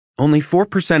Only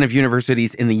 4% of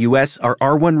universities in the U.S. are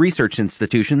R1 research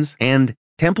institutions, and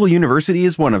Temple University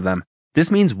is one of them. This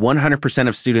means 100%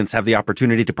 of students have the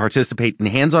opportunity to participate in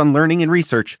hands-on learning and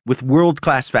research with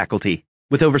world-class faculty.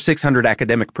 With over 600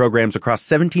 academic programs across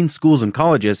 17 schools and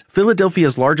colleges,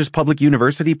 Philadelphia's largest public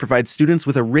university provides students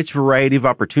with a rich variety of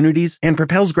opportunities and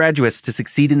propels graduates to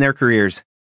succeed in their careers.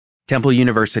 Temple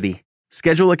University.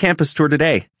 Schedule a campus tour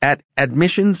today at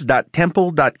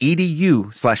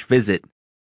admissions.temple.edu/visit.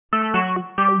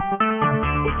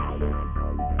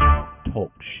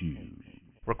 Talk shoes.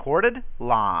 Recorded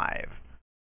live.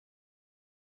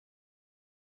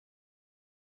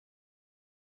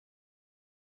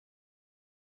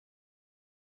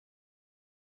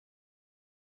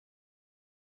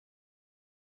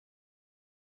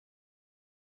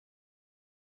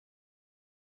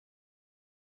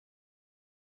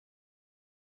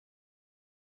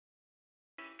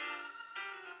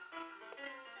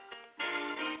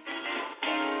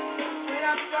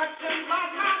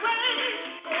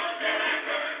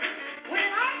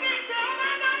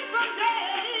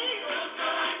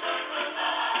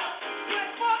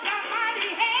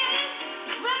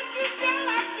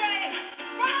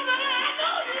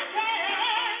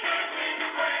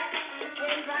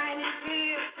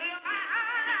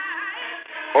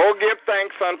 Oh, give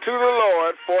thanks unto the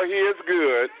Lord, for he is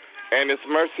good, and his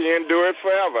mercy endureth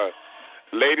forever.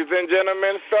 Ladies and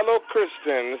gentlemen, fellow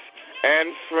Christians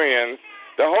and friends,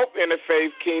 the Hope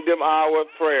Interfaith Kingdom Hour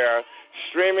Prayer,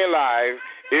 streaming live,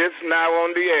 is now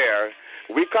on the air.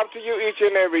 We come to you each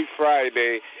and every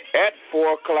Friday at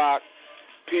 4 o'clock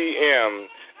p.m.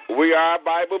 We are a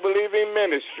Bible-believing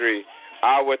ministry.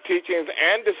 Our teachings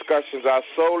and discussions are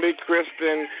solely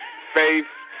Christian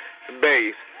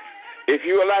faith-based. If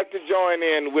you would like to join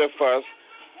in with us,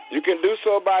 you can do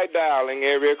so by dialing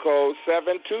area code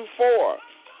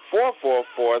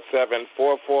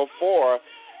 724-444-7444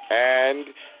 and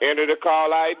enter the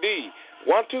call ID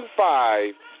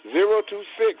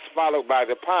 125026 followed by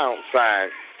the pound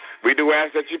sign. We do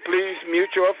ask that you please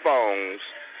mute your phones.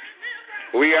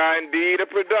 We are indeed a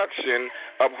production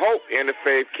of Hope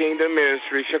Interfaith Kingdom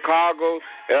Ministry, Chicago,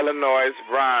 Illinois,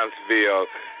 Bronzeville.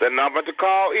 The number to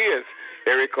call is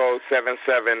area code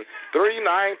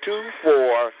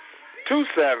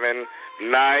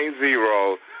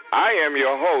 773924-2790. I am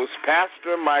your host,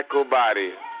 Pastor Michael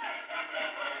Body.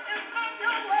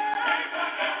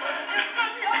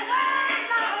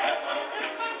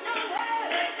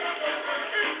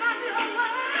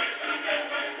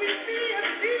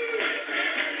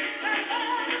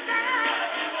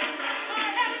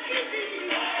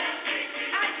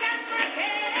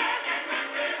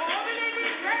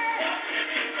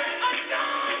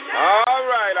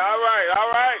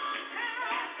 All right.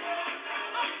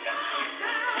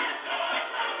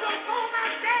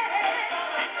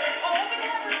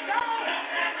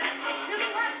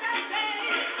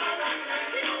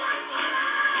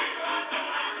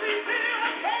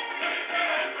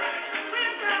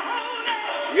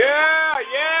 Yeah.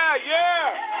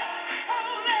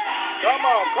 Come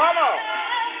on.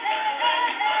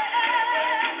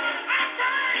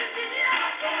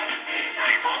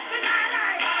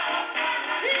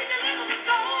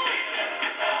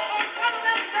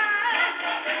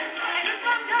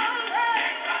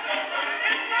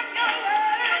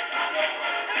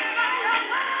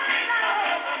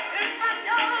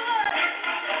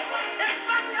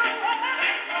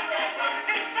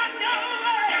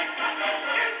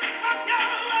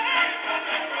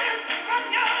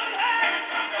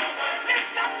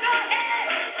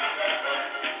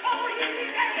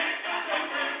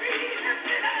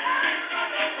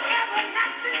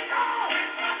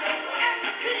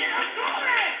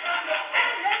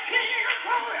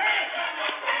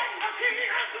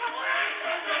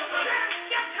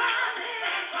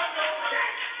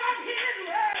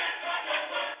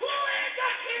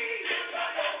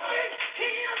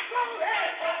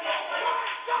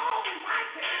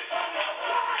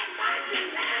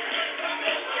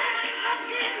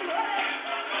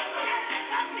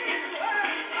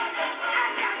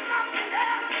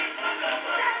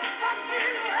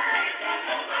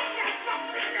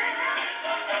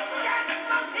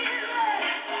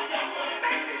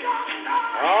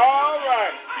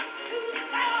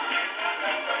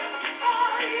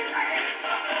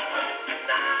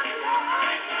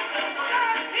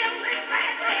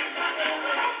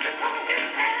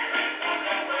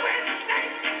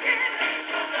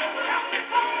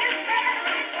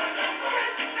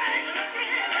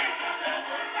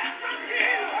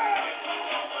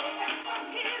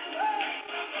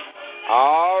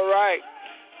 All right.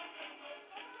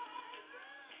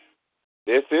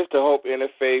 This is the Hope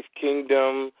Interfaith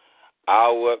Kingdom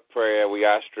Our Prayer. We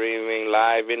are streaming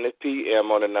live in the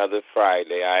PM on another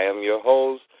Friday. I am your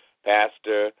host,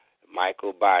 Pastor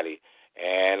Michael Body,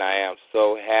 and I am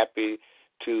so happy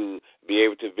to be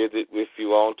able to visit with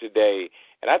you on today.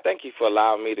 And I thank you for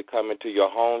allowing me to come into your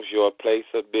homes, your place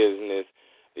of business,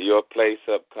 your place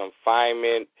of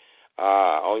confinement,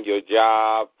 on your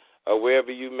job, or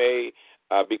wherever you may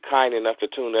be kind enough to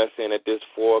tune us in at this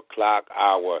 4 o'clock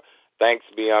hour. Thanks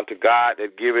be unto God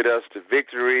that giveth us the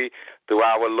victory through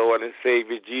our Lord and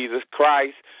Savior Jesus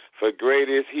Christ. For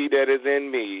greater is he that is in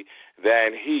me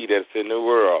than he that's in the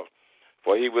world.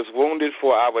 For he was wounded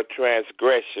for our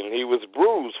transgression. He was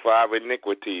bruised for our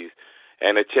iniquities.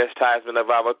 And the chastisement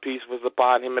of our peace was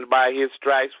upon him, and by his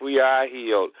stripes we are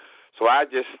healed. So I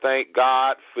just thank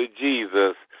God for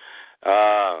Jesus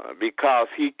because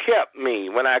he kept me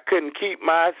when I couldn't keep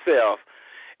myself.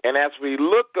 And as we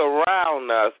look around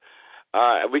us,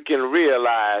 we can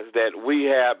realize that we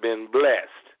have been blessed.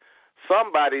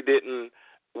 Somebody didn't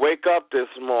wake up this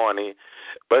morning,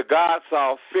 but God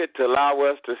saw fit to allow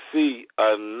us to see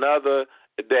another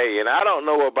day. And I don't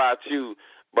know about you,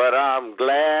 but I'm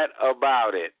glad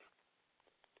about it.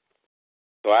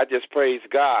 So I just praise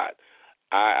God.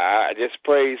 I just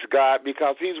praise God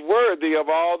because he's worthy of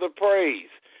all the praise.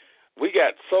 We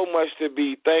got so much to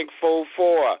be thankful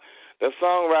for. The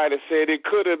songwriter said it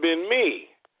could have been me.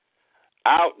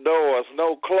 Outdoors,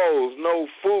 no clothes, no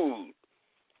food.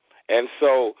 And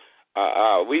so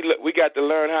we got to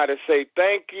learn how to say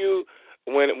thank you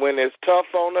when it's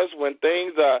tough on us, when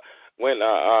things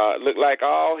look like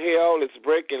all hell is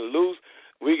breaking loose.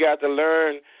 We got to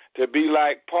learn to be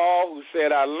like Paul, who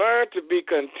said, I learned to be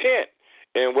content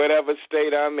in whatever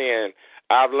state I'm in.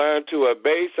 I've learned to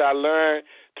abase, I learned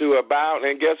to abound,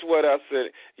 and guess what I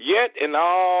said? Yet in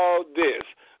all this,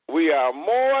 we are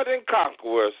more than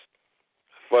conquerors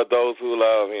for those who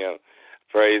love him.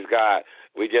 Praise God.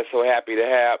 We're just so happy to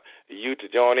have you to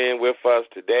join in with us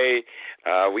today.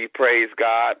 We praise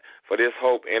God for this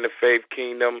Hope Interfaith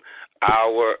Kingdom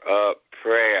Hour of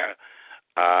Prayer.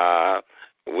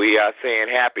 We are saying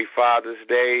Happy Father's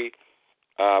Day,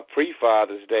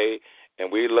 pre-Father's Day,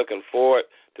 and we're looking forward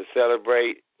to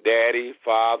celebrate Daddy,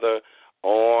 Father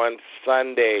on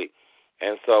Sunday.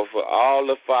 And so for all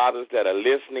the fathers that are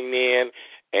listening in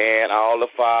and all the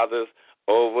fathers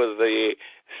over the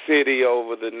city,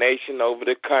 over the nation, over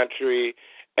the country,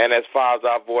 and as far as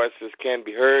our voices can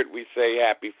be heard, we say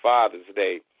Happy Father's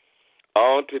Day.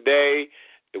 On today,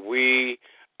 we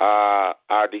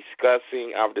our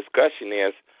discussion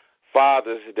is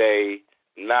Father's Day,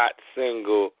 not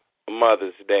single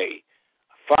Mother's Day.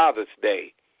 Father's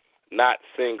Day, not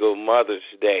single Mother's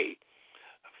Day.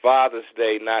 Father's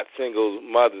Day, not single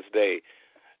Mother's Day.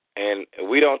 And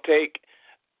we don't take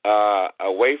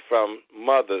away from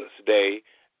Mother's Day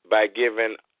by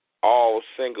giving all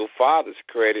single fathers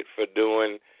credit for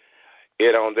doing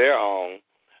it on their own.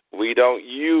 We don't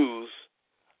use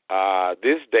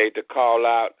this day to call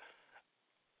out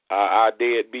our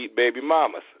deadbeat baby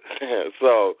mamas.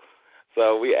 So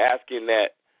we're asking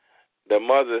that the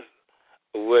mothers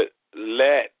would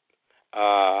let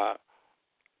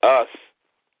us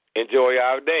enjoy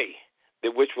our day,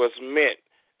 which was meant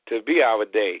to be our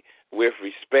day, with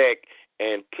respect,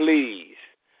 and please,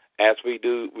 as we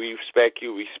do, we respect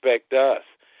you, respect us.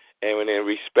 And when in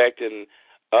respecting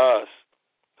us,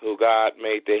 who God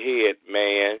made the head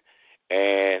man,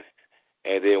 and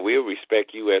then we'll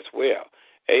respect you as well.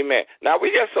 Amen. Now,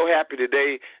 we're just so happy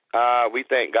today. We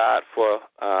thank God for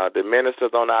the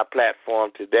ministers on our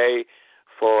platform today,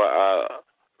 for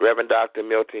Reverend Dr.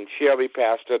 Milton Shelby,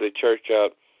 pastor of the Church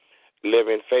of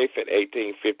Living Faith at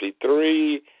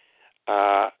 1853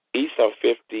 East on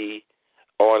 50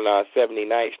 on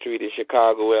 79th Street in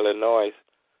Chicago, Illinois.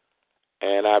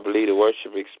 And I believe the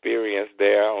worship experience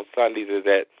there on Sundays is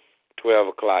at 12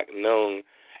 o'clock noon.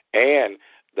 And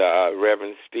the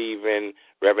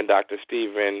Reverend Dr.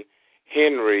 Stephen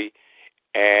Henry,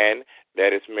 and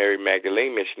that is Mary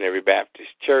Magdalene Missionary Baptist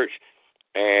Church.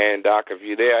 And, Doc, if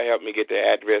you're there, help me get the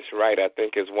address right. I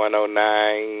think it's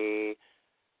 109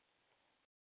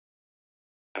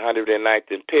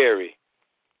 109th and Perry,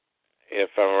 if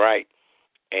I'm right.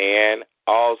 And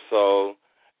also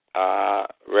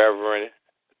Reverend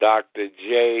Dr.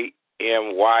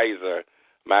 J.M. Weiser,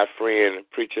 my friend,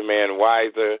 Preacher Man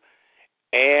Weiser.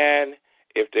 And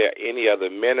if there are any other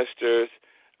ministers,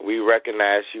 we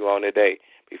recognize you on the day.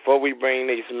 Before we bring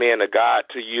these men of God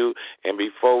to you, and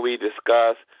before we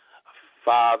discuss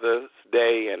Father's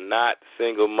Day and not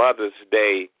Single Mother's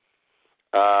Day,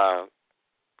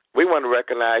 we want to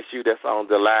recognize you that's on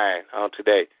the line on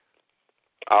today.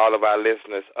 All of our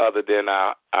listeners, other than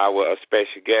our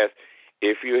special guest,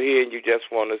 If you're here and you just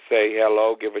want to say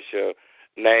hello, give us your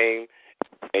name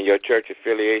and your church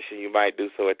affiliation, you might do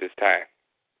so at this time.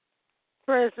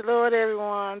 Praise the Lord,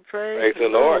 everyone. Praise the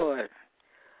Lord.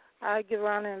 I give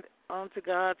honor unto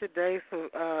God today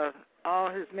for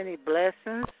all his many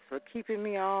blessings, for keeping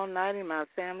me all night and my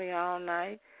family all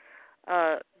night.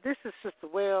 This is Sister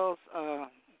Wells,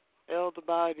 Elder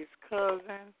Body's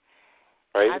cousin.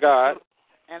 Praise God.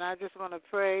 And I just want to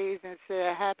praise and say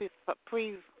a happy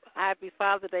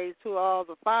Father Day to all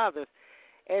the fathers.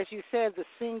 As you said,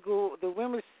 the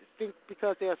women think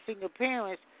because they are single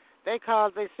parents, they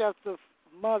call themselves the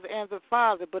mother and the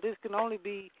father, but it can only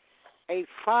be a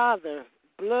father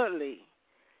bloodly.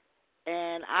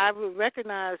 And I would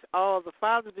recognize all the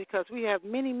fathers because we have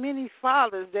many, many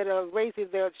fathers that are raising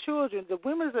their children. The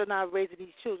women are not raising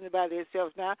these children by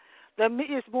themselves now.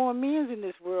 It's more men in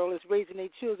this world is raising their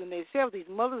children themselves. These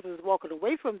mothers is walking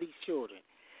away from these children.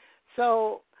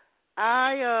 So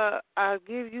I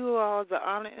give you all the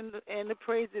honor and the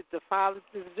praise that the fathers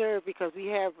deserve because we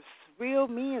have real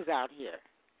men out here.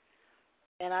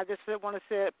 And I just want to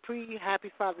say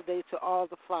happy Father's Day to all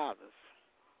the fathers.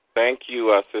 Thank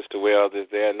you, Sister Wells. Is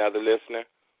there another listener?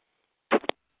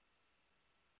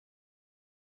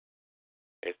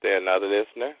 Is there another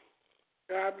listener?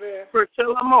 God bless.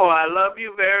 Priscilla Moore, I love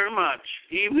you very much.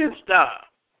 Evening Star.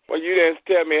 Well, you didn't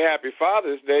tell me Happy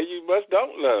Father's Day. You must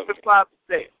don't love me. Happy Father's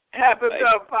Day. Happy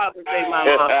Father's Day, my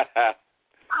love.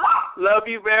 Love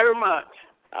you very much.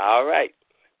 All right.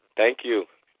 Thank you.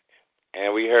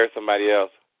 And we heard somebody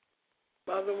else.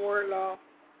 Mother Wardlaw.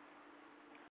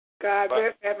 God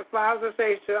bless. Happy Father's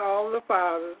Day to all the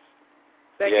fathers.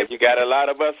 You got a lot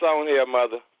of us on here,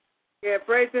 Mother. Yeah,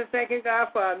 praise and thanking God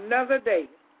for another day,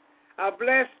 a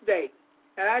blessed day.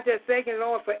 And I just thank the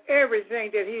Lord for everything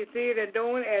that he's doing and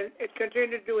doing and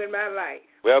continue to do in my life.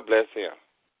 Well, bless him.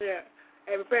 Yeah.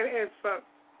 And for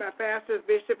my pastor,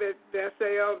 Bishop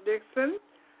S.A.L. Dixon,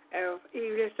 of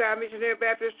Evening Star Missionary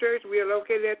Baptist Church. We are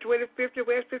located at 2050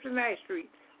 West 59th Street,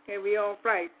 and we on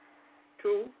flight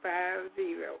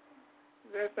 250.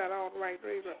 That's not all right,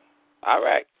 Reba. All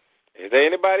right. Is there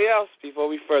anybody else before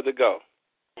we further go?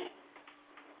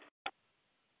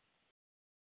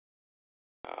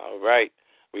 All right.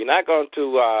 We're not going to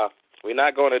do our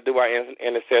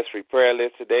intercessory prayer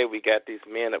list today. We got these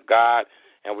men of God,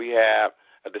 and we have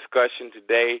a discussion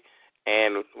today,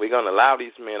 and we're going to allow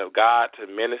these men of God to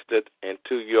minister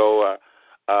into your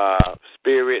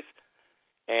spirits.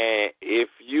 And if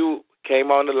you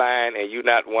came on the line and you're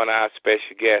not one of our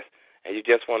special guests and you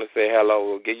just want to say hello,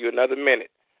 we'll give you another minute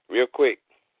real quick.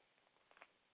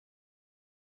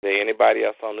 Is there anybody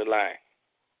else on the line?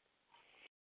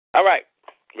 All right.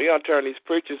 We're going to turn these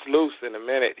preachers loose in a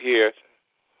minute here.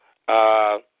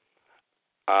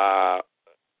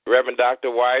 Reverend Dr.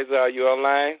 Weiser, are you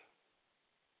online?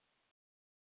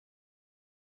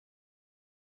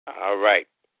 All right.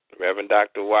 Reverend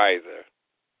Dr. Weiser.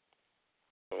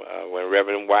 When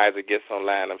Reverend Weiser gets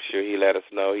online, I'm sure he'll let us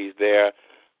know he's there.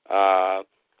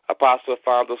 Apostle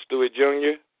Alfonso Stewart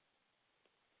Jr.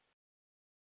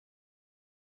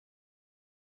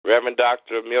 Reverend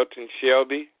Dr. Milton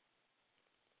Shelby.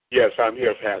 Yes, I'm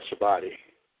here, Pastor Body.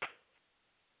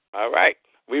 All right.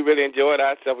 We really enjoyed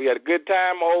ourselves. We had a good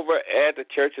time over at the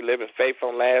Church of Living Faith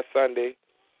on last Sunday,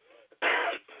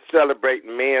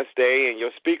 celebrating Men's Day, and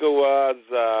your speaker was,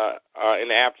 in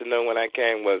the afternoon when I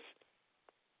came, was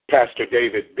Pastor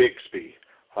David Bixby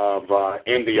of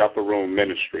In the Upper Room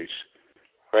Ministries.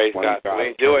 Praise God. We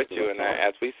enjoyed you, and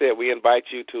as we said, we invite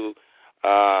you to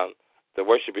the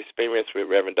worship experience with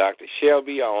Reverend Dr.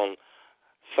 Shelby on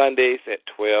Sundays at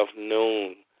 12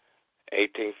 noon,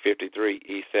 1853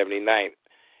 East 79th.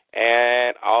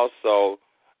 And also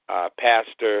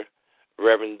Pastor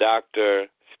Reverend Dr.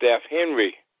 Steph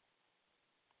Henry.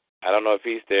 I don't know if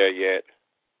he's there yet.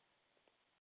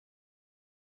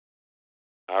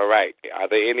 All right. Are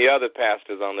there any other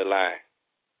pastors on the line?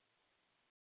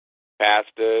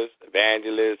 Pastors,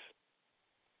 evangelists.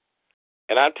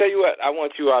 And I'll tell you what I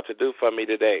want you all to do for me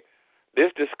today.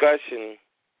 This discussion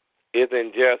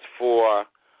isn't just for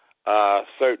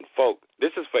certain folk.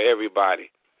 This is for everybody.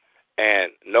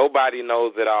 And nobody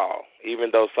knows it all, even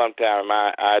though sometimes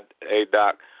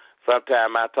Doc,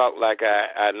 sometimes I talk like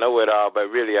I know it all, but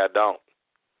really I don't.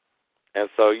 And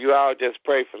so you all just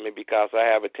pray for me because I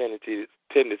have a tendency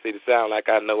to sound like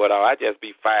I know it all. I just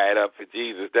be fired up for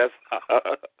Jesus. That's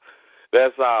all.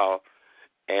 That's all.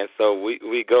 And so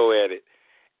we go at it.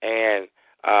 And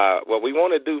what we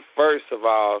want to do first of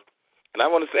all, and I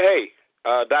want to say,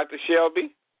 hey, Dr.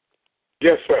 Shelby.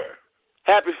 Yes, sir.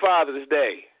 Happy Father's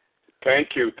Day.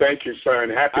 Thank you, sir.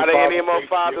 And happy Are there Father's any more Day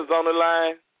fathers on the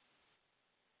line?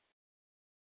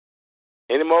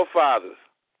 Any more fathers?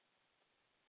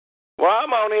 Well,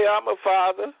 I'm on here. I'm a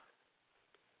father.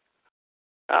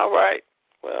 All right.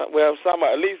 Well,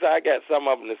 at least I got some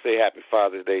of them to say Happy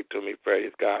Father's Day to me.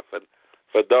 Praise God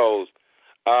for those.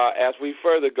 As we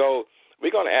further go,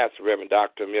 we're going to ask Reverend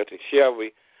Dr. Milton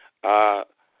Shelby to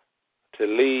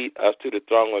lead us to the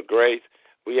throne of grace.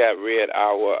 We have read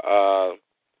our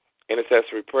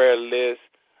intercessory prayer list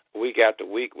week after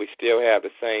week. We still have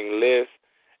the same list.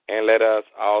 And let us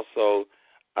also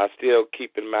still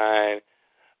keep in mind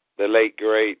the late,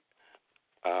 great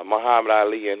Muhammad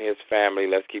Ali and his family.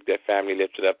 Let's keep that family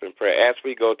lifted up in prayer as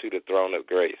we go to the throne of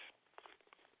grace.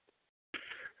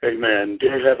 Amen.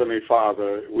 Dear Heavenly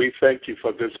Father, we thank you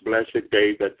for this blessed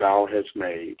day that thou hast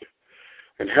made.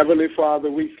 And Heavenly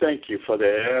Father, we thank you for the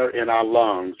air in our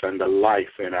lungs and the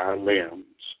life in our limbs.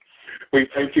 We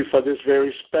thank you for this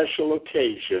very special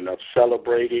occasion of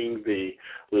celebrating the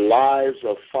lives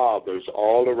of fathers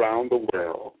all around the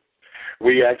world.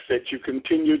 We ask that you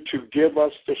continue to give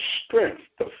us the strength,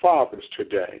 the fathers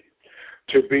today,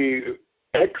 to be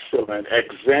excellent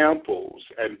examples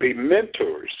and be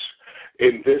mentors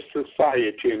in this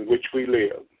society in which we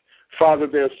live. Father,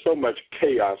 there's so much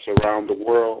chaos around the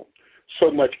world, so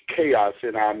much chaos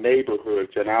in our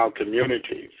neighborhoods and our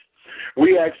communities.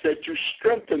 We ask that you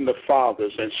strengthen the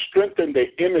fathers and strengthen the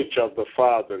image of the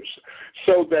fathers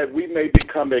so that we may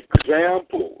become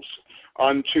examples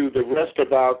unto the rest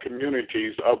of our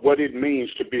communities of what it means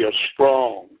to be a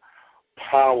strong,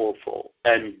 powerful,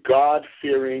 and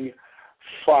God-fearing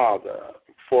father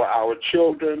for our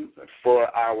children, for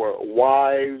our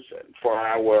wives, and for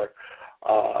our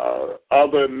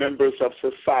other members of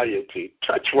society.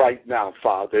 Touch right now,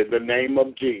 Father, in the name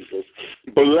of Jesus.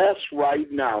 Bless right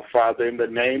now, Father, in the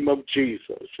name of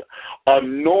Jesus.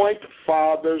 Anoint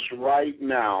fathers right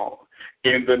now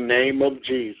in the name of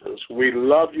Jesus. We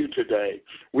love you today.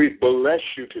 We bless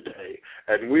you today.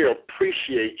 And we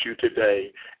appreciate you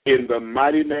today. In the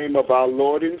mighty name of our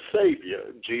Lord and Savior,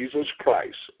 Jesus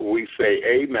Christ, we say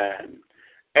amen,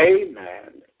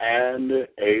 amen, and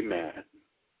amen.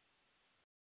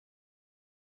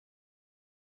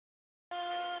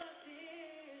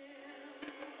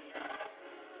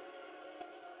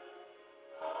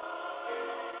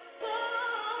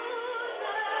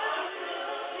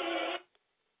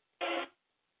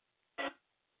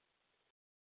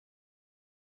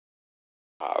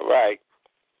 All right.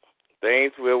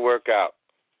 Things will work out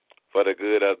for the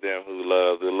good of them who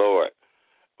love the Lord.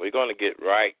 We're going to get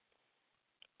right.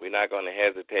 We're not going to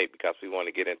hesitate because we want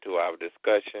to get into our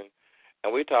discussion.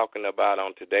 And we're talking about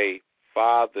on today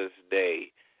Father's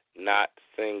Day, not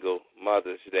single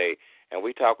Mother's Day. And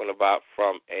we're talking about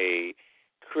from a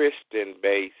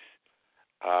Christian-based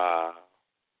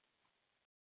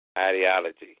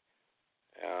ideology.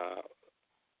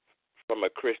 From a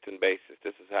Christian basis,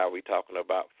 this is how we're talking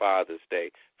about Father's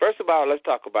Day. First of all, let's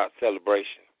talk about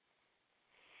celebration.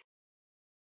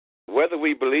 Whether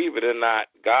we believe it or not,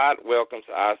 God welcomes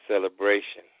our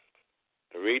celebration.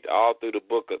 Read all through the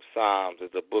book of Psalms.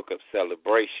 It's a book of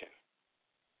celebration.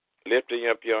 Lifting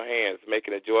up your hands,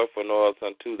 making a joyful noise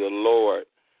unto the Lord.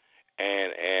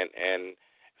 And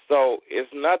so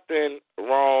it's nothing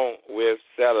wrong with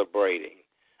celebrating.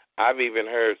 I've even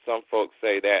heard some folks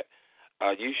say that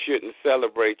you shouldn't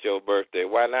celebrate your birthday.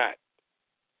 Why not?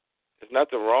 There's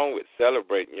nothing wrong with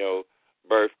celebrating your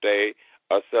birthday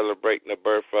or celebrating the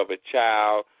birth of a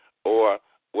child or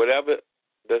whatever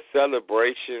the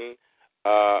celebration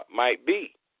might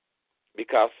be,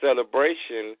 because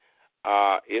celebration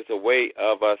is a way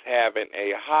of us having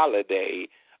a holiday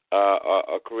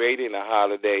or creating a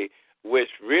holiday, which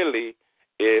really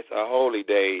is a holy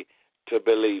day to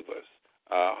believers,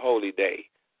 a holy day.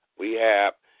 We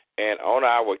have, and on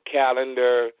our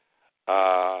calendar,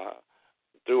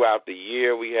 throughout the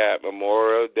year, we have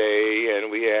Memorial Day, and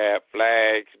we have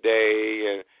Flags Day,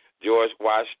 and George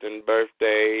Washington's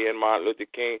birthday, and Martin Luther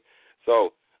King.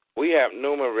 So we have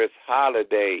numerous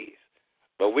holidays,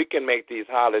 but we can make these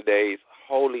holidays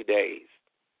holy days.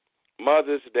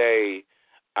 Mother's Day,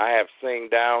 I have seen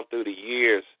down through the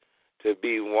years to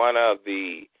be one of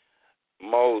the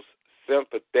most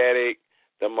sympathetic,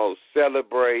 the most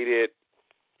celebrated.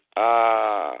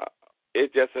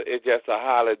 It's just a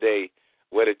holiday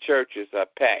where the churches are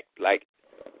packed, like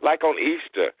on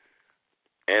Easter.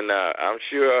 And I'm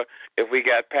sure if we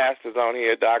got pastors on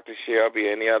here, Dr. Shelby,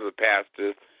 any other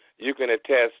pastors, you can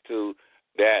attest to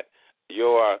that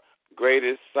your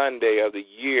greatest Sunday of the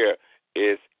year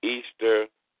is Easter,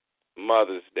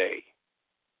 Mother's Day.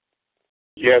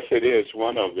 Yes, it is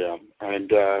one of them.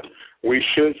 And we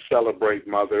should celebrate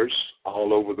mothers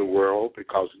all over the world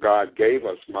because God gave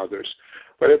us mothers.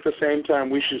 But at the same time,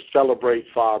 we should celebrate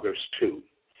fathers, too.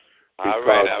 All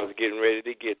right, I was getting ready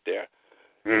to get there.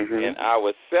 Mm-hmm. And I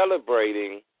was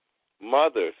celebrating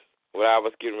mothers. Where I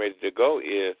was getting ready to go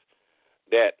is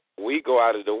that we go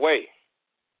out of the way.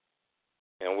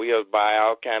 And we'll buy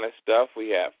all kind of stuff. We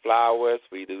have flowers.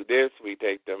 We do this. We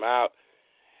take them out.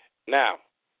 Now,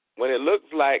 when it looks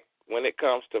like when it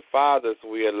comes to fathers,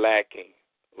 we are lacking.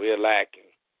 We are lacking.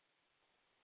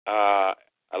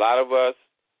 A lot of us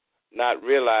not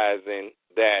realizing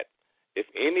that if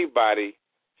anybody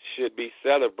should be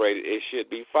celebrated, it should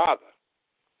be father.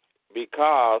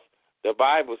 Because the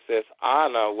Bible says,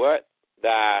 honor what?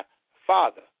 Thy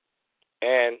father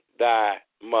and thy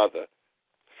mother.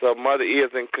 So mother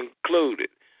isn't concluded.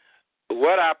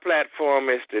 What our platform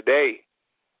is today,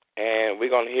 and we're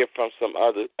going to hear from some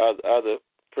other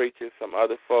preachers, some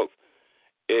other folks,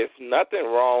 is nothing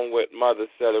wrong with mother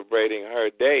celebrating her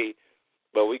day,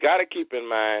 but we got to keep in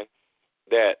mind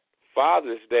that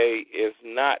Father's Day is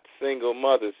not single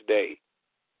Mother's Day.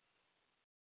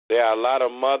 There are a lot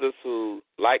of mothers who,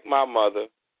 like my mother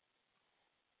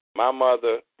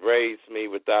raised me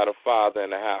without a father in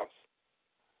the house.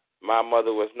 My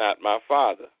mother was not my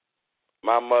father.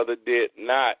 My mother did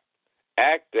not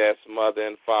act as mother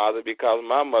and father because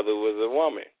my mother was a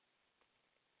woman.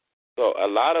 So a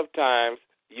lot of times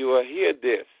you will hear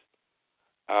this.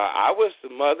 I was the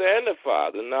mother and the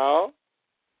father. No.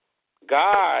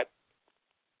 God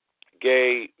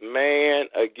gave man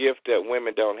a gift that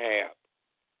women don't have.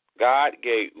 God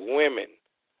gave women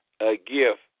a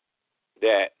gift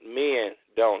that men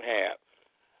don't have.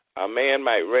 A man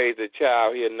might raise a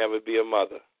child, he'll never be a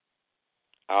mother.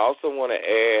 I also want to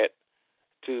add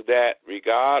to that,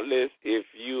 regardless if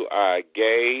you are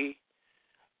gay,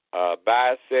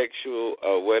 bisexual,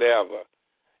 or whatever,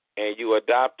 and you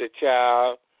adopt a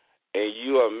child and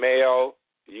you are male,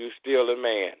 you still a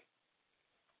man.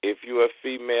 If you're a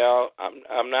female,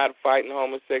 I'm not fighting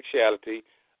homosexuality.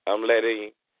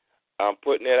 I'm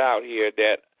putting it out here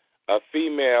that a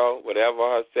female, whatever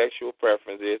her sexual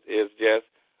preference is just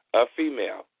a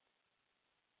female.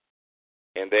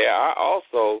 And there are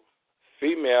also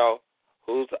female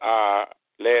who are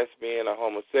lesbian or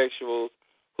homosexuals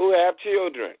who have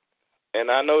children. And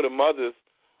I know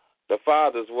the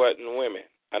fathers wasn't women.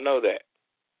 I know that.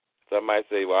 Some might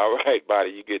say, well, all right, Body,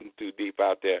 you're getting too deep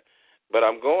out there. But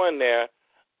I'm going there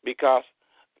because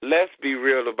let's be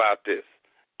real about this.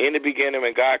 In the beginning,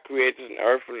 when God created an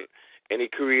earth and he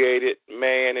created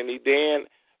man, and he then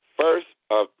first,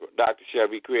 Dr.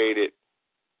 Shelby, created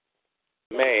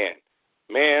man.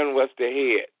 Man was the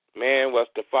head. Man was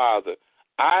the father.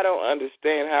 I don't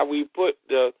understand how we put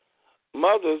the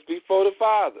mothers before the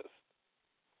fathers.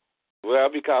 Well,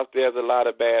 because there's a lot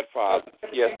of bad fathers.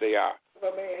 Yes, they are.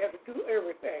 But man have to do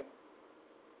everything.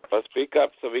 But speak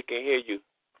up so we can hear you.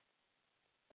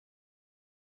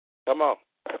 Come on.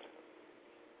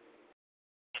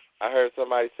 I heard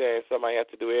somebody saying somebody has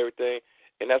to do everything,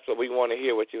 and that's what we want to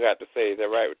hear, what you have to say. Is that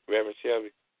right, Reverend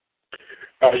Shelby?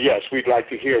 Yes, we'd like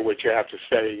to hear what you have to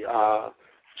say.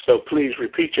 So please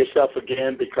repeat yourself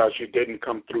again because you didn't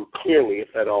come through clearly,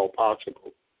 if at all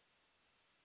possible.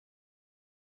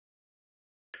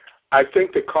 I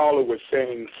think the caller was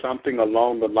saying something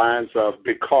along the lines of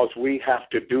because we have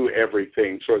to do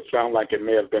everything, so it sounded like it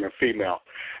may have been a female.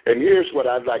 And here's what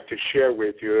I'd like to share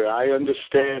with you. I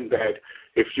understand that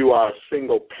if you are a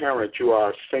single parent, you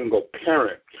are a single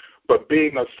parent, but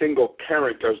being a single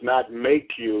parent does not make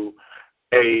you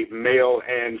a male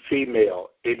and female.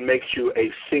 It makes you a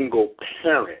single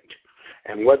parent.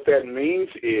 And what that means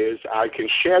is, I can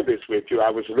share this with you. I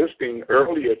was listening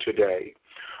earlier today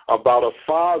about a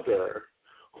father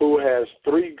who has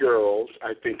 3 girls,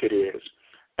 I think it is,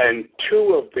 and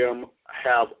 2 of them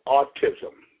have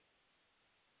autism.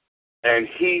 And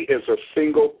he is a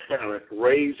single parent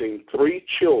raising 3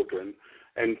 children,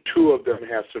 and 2 of them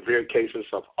have severe cases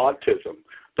of autism.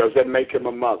 Does that make him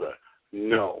a mother?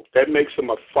 No. That makes him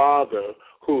a father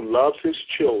who loves his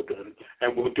children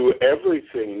and will do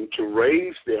everything to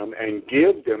raise them and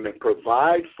give them and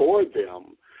provide for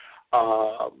them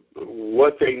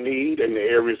what they need in the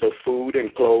areas of food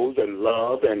and clothes and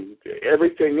love and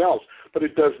everything else. But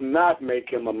it does not make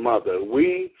him a mother.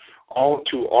 We all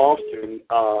too often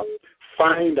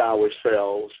find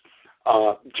ourselves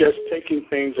just taking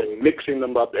things and mixing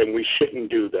them up, and we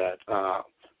shouldn't do that,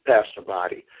 Pastor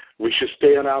Body. We should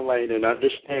stay in our lane and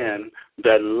understand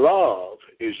that love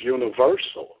is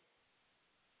universal.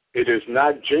 It is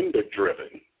not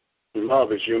gender-driven.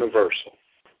 Love is universal.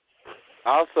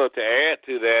 Also, to add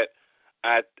to that,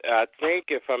 I think,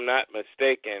 if I'm not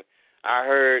mistaken, I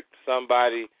heard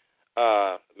somebody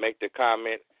make the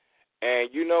comment, and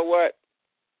you know what?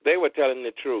 they were telling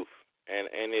the truth.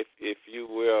 And if you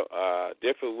will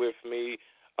differ with me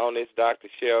on this, Dr.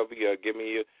 Shelby, or give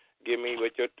me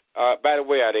what your. By the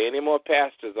way, are there any more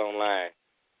pastors online?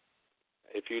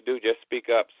 If you do, just speak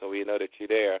up so we know that you're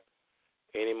there.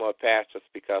 Any more pastors?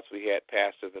 Because we had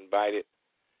pastors invited,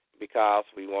 because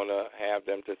we want to have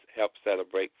them to help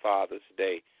celebrate Father's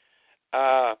Day.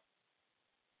 I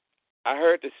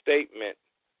heard the statement,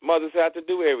 mothers have to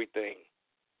do everything.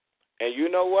 And you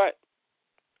know what?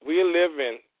 We're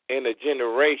living in a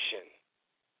generation,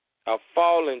 a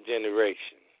fallen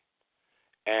generation.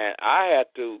 And I had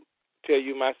to tell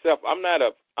you myself, I'm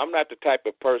not the type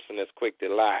of person that's quick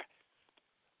to lie.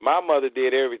 My mother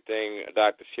did everything,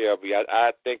 Dr. Shelby.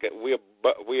 I think that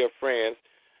we are friends,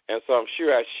 and so I'm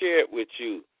sure I shared with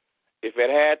you. If it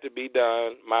had to be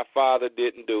done, my father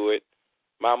didn't do it.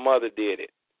 My mother did it.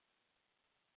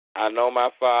 I know my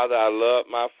father. I love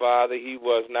my father. He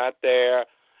was not there.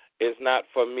 It's not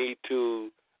for me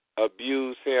to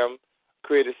abuse him,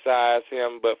 criticize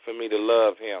him, but for me to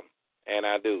love him, and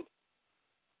I do.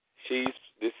 She's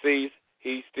deceased.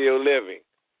 He's still living.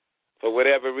 For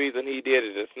whatever reason he did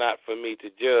it, it's not for me to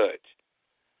judge.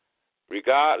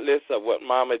 Regardless of what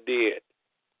Mama did,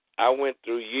 I went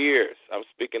through years, I'm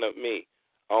speaking of me,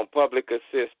 on public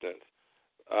assistance.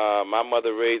 My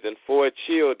mother raising 4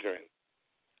 children,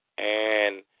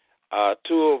 and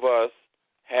 2 of us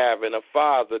having a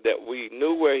father that we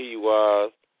knew where he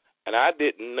was, and I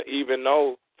didn't even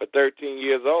know for 13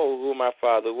 years old who my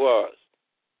father was.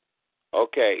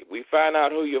 Okay, we find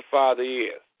out who your father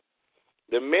is.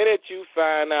 The minute you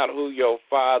find out who your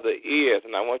father is,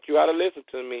 and I want you all to listen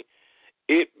to me,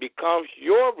 it becomes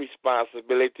your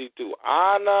responsibility to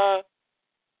honor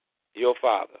your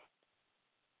father.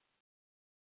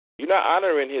 You're not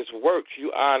honoring his works.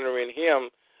 You're honoring him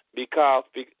because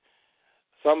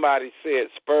somebody said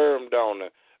sperm donor.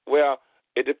 Well,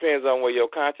 it depends on where your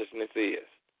consciousness is.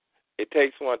 It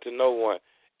takes one to know one.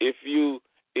 If you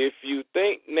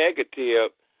think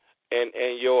negative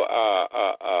and your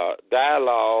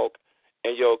dialogue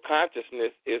and your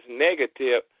consciousness is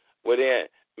negative, well then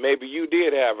maybe you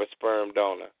did have a sperm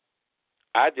donor.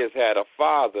 I just had a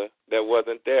father that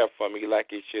wasn't there for me like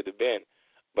he should have been.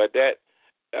 But that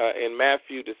in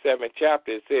Matthew the 7th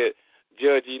chapter it said,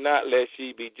 "Judge ye not, lest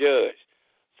ye be judged."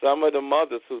 Some of the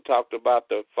mothers who talked about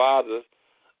the fathers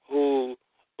who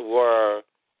were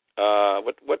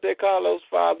what they call those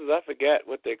fathers, I forgot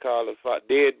what they call those fathers,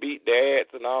 deadbeat dads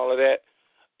and all of that.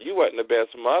 You wasn't the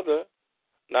best mother,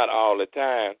 not all the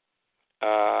time.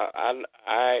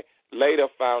 I later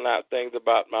found out things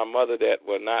about my mother that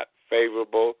were not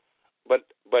favorable, but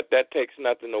that takes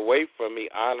nothing away from me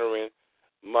honoring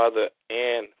mother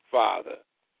and father.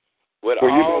 What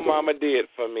all Mama did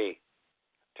for me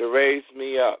to raise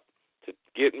me up, to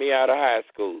get me out of high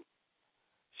school,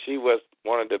 she was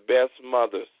one of the best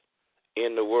mothers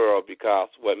in the world, because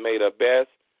what made her best,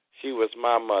 she was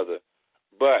my mother.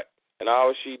 But in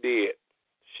all she did,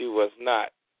 she was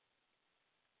not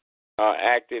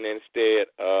acting instead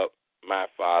of my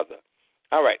father.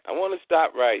 All right, I want to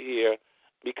stop right here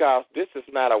because this is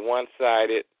not a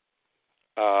one-sided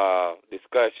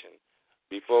discussion.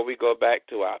 Before we go back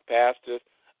to our pastors,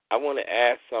 I want to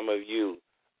ask some of you,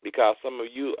 because some of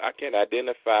you I can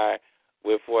identify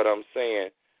with what I'm saying,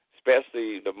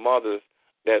 especially the mothers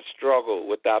that struggle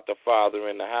without the father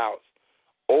in the house.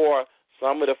 Or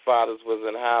some of the fathers was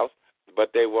in the house,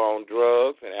 but they were on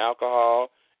drugs and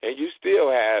alcohol, and you still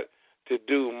had to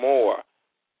do more.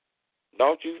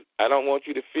 Don't you? I don't want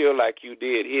you to feel like you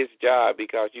did his job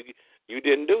because you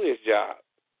didn't do his job.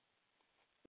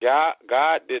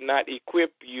 God did not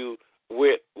equip you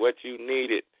with what you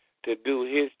needed to do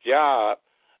his job.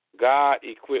 God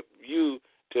equipped you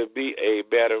to be a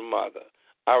better mother.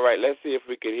 All right, let's see if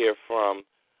we can hear from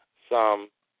some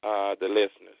the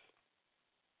listeners.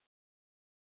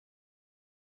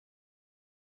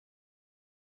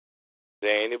 Is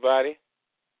there anybody?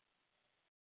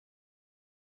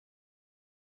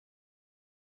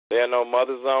 There are no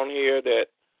mothers on here that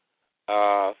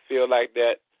feel like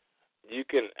that you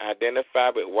can identify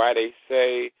with why they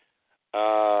say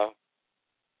that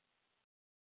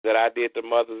I did the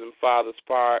mothers and fathers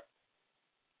part.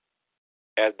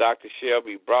 As Dr.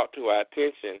 Shelby brought to our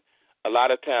attention, a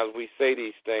lot of times we say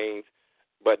these things,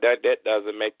 but that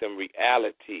doesn't make them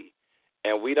reality.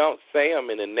 And we don't say them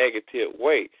in a negative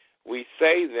way. We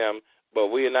say them, but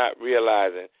we're not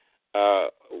realizing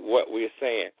what we're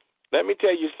saying. Let me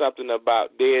tell you something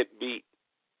about deadbeat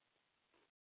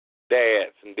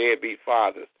dads and deadbeat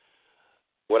fathers.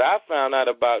 What I found out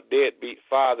about deadbeat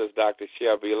fathers, Dr.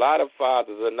 Shelby, a lot of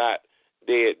fathers are not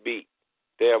deadbeat.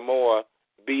 They're more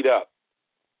beat up.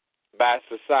 by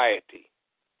society,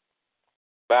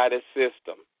 by the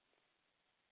system.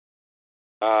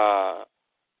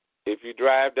 If you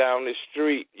drive down the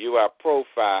street, you are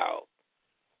profiled.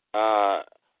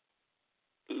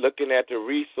 Looking at the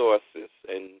resources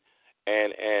and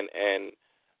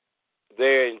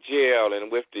they're in jail,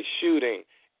 and with the shooting,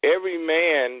 every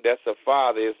man that's a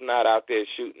father is not out there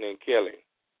shooting and killing.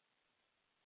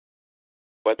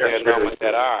 But there are numbers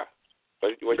that are.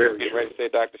 What you getting ready to say,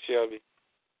 Dr. Shelby?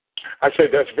 I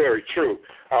said that's very true.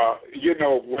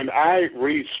 When I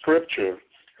read Scripture,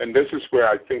 and this is where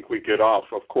I think we get off,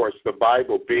 of course, the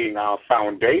Bible being our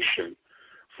foundation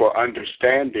for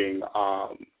understanding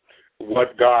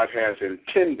what God has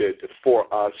intended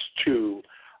for us to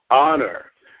honor.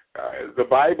 The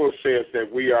Bible says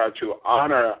that we are to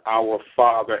honor our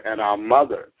father and our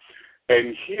mother.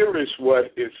 And here is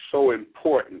what is so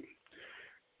important.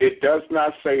 It does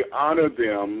not say honor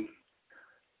them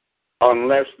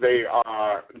unless they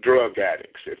are drug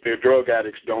addicts. If they're drug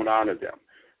addicts, don't honor them.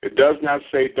 It does not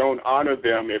say don't honor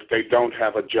them if they don't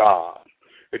have a job.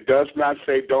 It does not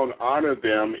say don't honor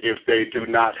them if they do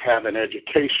not have an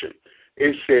education.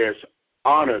 It says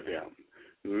honor them,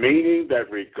 meaning that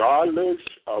regardless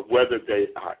of whether they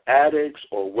are addicts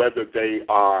or whether they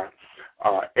are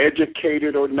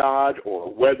educated or not,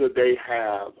 or whether they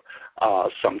have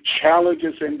some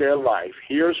challenges in their life,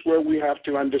 here's where we have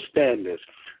to understand this.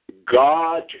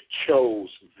 God chose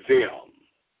them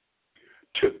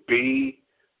to be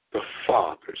the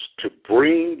fathers, to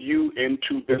bring you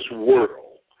into this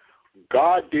world.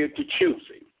 God did the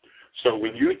choosing. So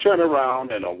when you turn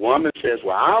around and a woman says,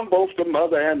 well, I'm both the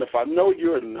mother and the father, no,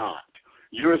 you're not.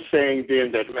 You're saying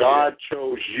then that God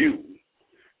chose you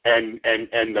and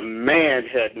the man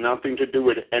had nothing to do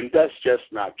with it, and that's just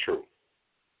not true.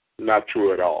 Not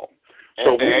true at all.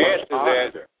 So and we must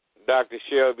honor that, Dr.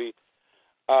 Shelby,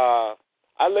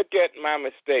 I look at my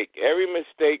mistake, every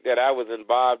mistake that I was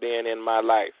involved in my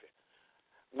life.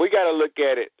 We got to look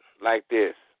at it like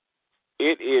this.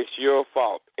 It is your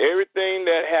fault. Everything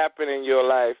that happened in your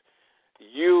life,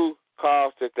 you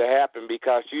caused it to happen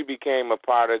because you became a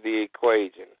part of the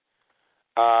equation.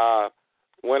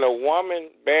 When a woman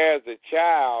bears a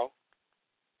child,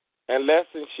 unless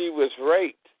she was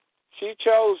raped, she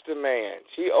chose the man.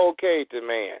 She okayed the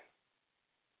man.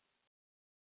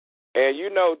 And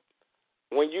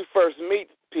when you first meet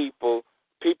people,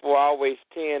 people always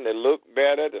tend to look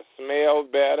better, to smell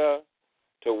better,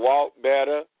 to walk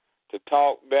better, to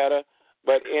talk better.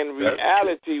 But in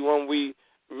reality, when we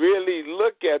really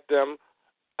look at them,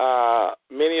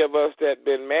 many of us that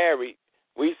been married,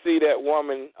 we see that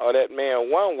woman or that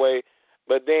man one way,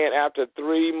 but then after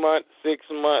 3 months, 6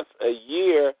 months, a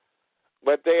year,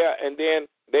 and then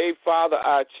they father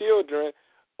our children.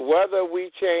 Whether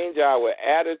we change our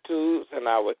attitudes and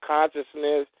our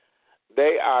consciousness,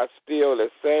 they are still the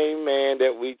same man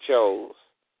that we chose.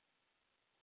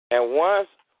 And once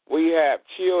we have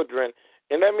children,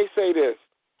 and let me say this,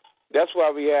 that's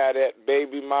why we have that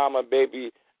baby mama,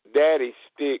 baby daddy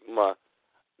stigma,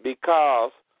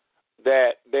 because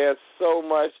that there's so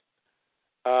much,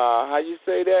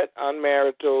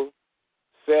 unmarital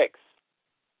sex.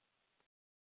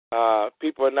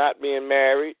 People are not being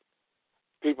married.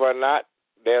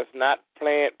 There's not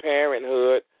Planned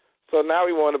Parenthood. So now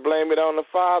we want to blame it on the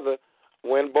father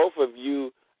when both of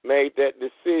you made that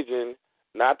decision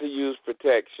not to use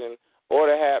protection or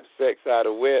to have sex out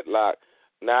of wedlock.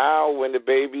 Now when the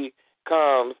baby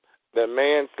comes, the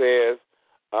man says,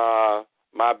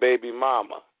 my baby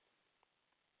mama.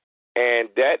 And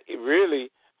that really,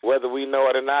 whether we know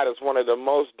it or not, is one of the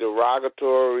most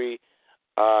derogatory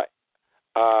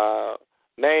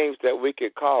names that we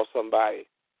could call somebody.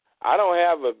 I don't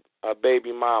have a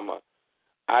baby mama.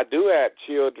 I do have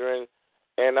children,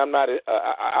 and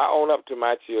I own up to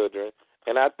my children.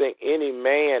 And I think any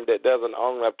man that doesn't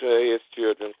own up to his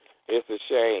children is a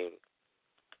shame.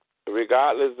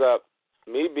 Regardless of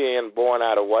me being born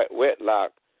out of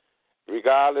wedlock,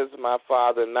 regardless of my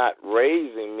father not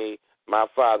raising me, my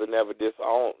father never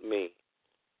disowned me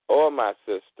or my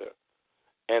sister.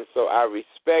 And so I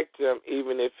respect him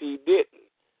even if he didn't.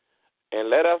 And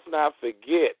let us not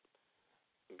forget,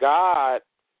 God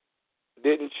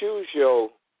didn't choose your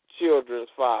children's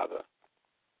father.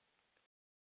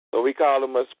 So we call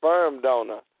him a sperm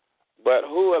donor. But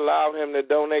who allowed him to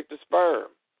donate the sperm?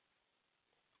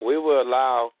 We will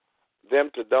allow them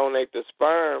to donate the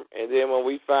sperm, and then when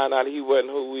we find out he wasn't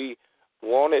who we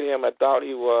wanted him or thought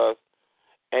he was,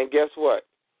 and guess what?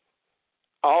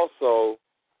 Also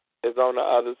is on the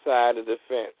other side of the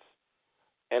fence.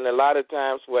 And a lot of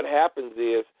times what happens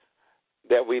is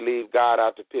that we leave God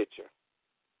out the picture.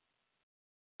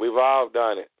 We've all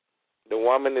done it. The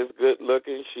woman is good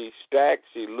looking. She's stacked.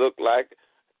 She's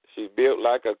built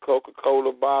like a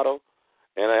Coca-Cola bottle.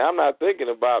 And I'm not thinking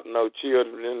about no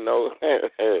children, no.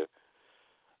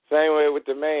 Same way with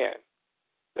the man.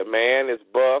 The man is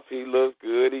buff. He looks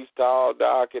good. He's tall,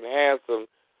 dark, and handsome.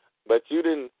 But you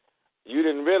didn't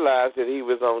realize that he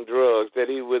was on drugs, that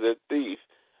he was a thief,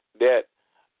 that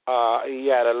he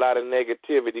had a lot of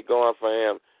negativity going for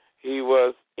him. He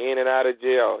was in and out of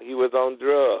jail. He was on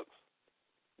drugs.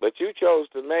 But you chose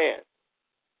the man.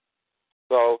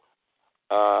 So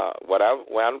what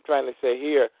I'm trying to say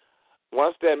here,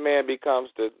 once that man becomes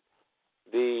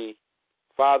the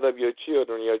father of your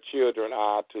children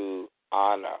are to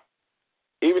honor,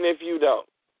 even if you don't.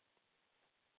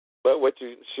 But what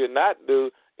you should not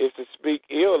do is to speak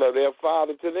ill of their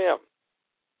father to them.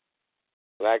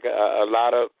 Like a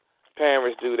lot of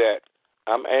parents do that.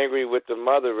 I'm angry with the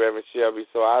mother, Reverend Shelby,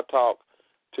 so I talk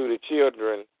to the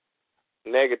children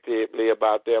negatively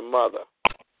about their mother.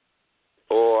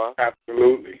 Or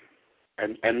absolutely.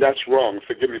 And that's wrong.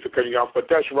 Forgive me for cutting you off, but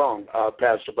that's wrong,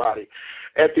 Pastor Body.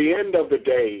 At the end of the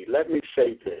day, let me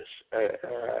say this.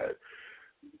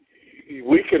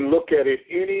 We can look at it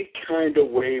any kind of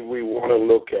way we want to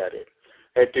look at it.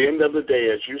 At the end of the day,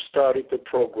 as you started the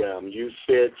program, you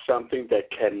said something that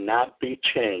cannot be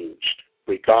changed,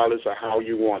 regardless of how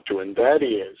you want to, and that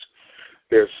is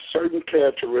there's certain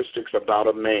characteristics about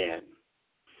a man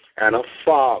and a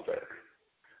father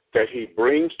that he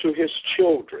brings to his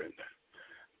children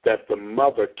that the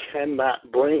mother cannot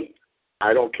bring.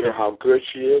 I don't care how good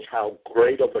she is, how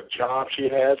great of a job she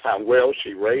has, how well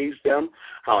she raised them,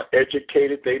 how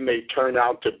educated they may turn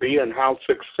out to be, and how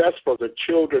successful the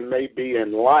children may be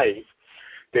in life.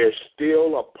 There's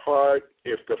still a part,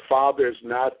 if the father is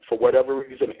not, for whatever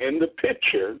reason, in the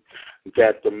picture,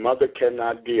 that the mother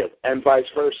cannot give, and vice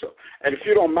versa. And if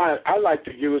you don't mind, I like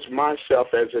to use myself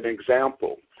as an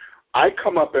example. I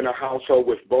come up in a household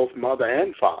with both mother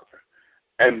and father,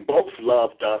 and both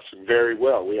loved us very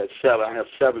well. I have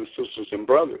 7 sisters and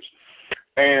brothers.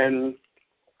 And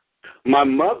my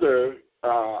mother,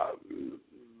 I'll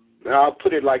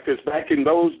put it like this, back in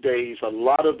those days, a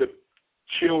lot of the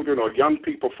children or young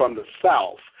people from the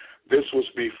South, this was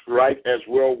right as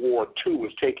World War II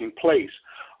was taking place,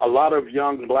 a lot of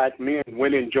young black men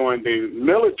went and joined the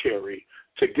military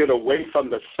to get away from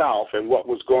the South and what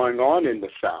was going on in the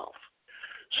South.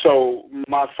 So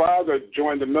my father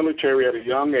joined the military at a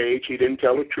young age. He didn't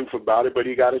tell the truth about it, but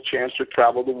he got a chance to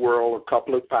travel the world a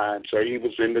couple of times. So he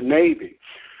was in the Navy.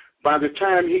 By the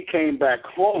time he came back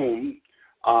home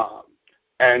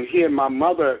and he and my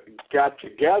mother got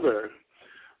together,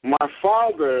 my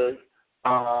father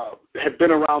had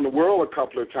been around the world a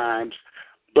couple of times,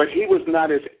 but he was not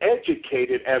as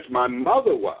educated as my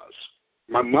mother was.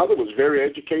 My mother was very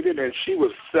educated, and she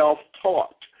was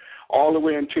self-taught. All the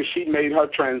way until she made her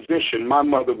transition. My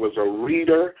mother was a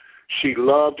reader. She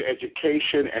loved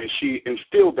education, and she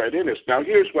instilled that in us. Now,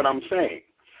 here's what I'm saying.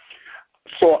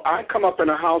 So I come up in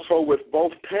a household with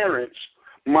both parents.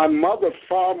 My mother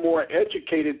far more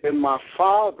educated than my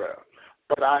father.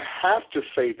 But I have to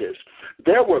say this.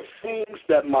 There were things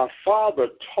that my father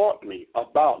taught me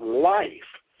about life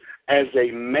as a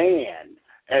man,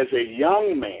 as a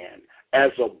young man,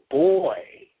 as a boy,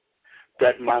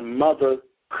 that my mother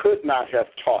could not have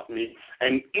taught me,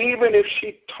 and even if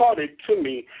she taught it to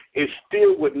me, it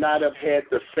still would not have had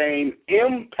the same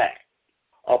impact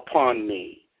upon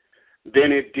me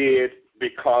than it did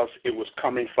because it was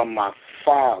coming from my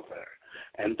father.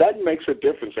 And that makes a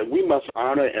difference, and we must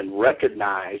honor and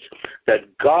recognize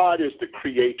that God is the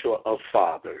creator of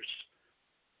fathers.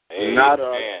 Amen.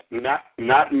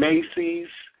 Not Macy's,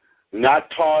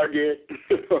 not Target,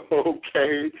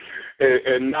 okay,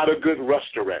 and not a good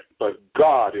restaurant, but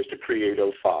God is the creator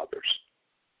of fathers.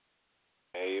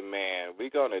 Amen. We're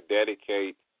going to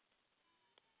dedicate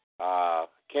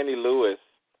Kenny Lewis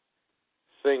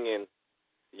singing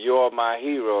You're My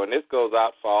Hero, and this goes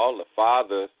out for all the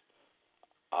fathers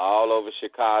all over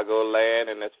Chicagoland,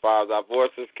 and as far as our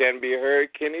voices can be heard,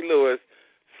 Kenny Lewis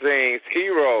sings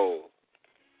Hero.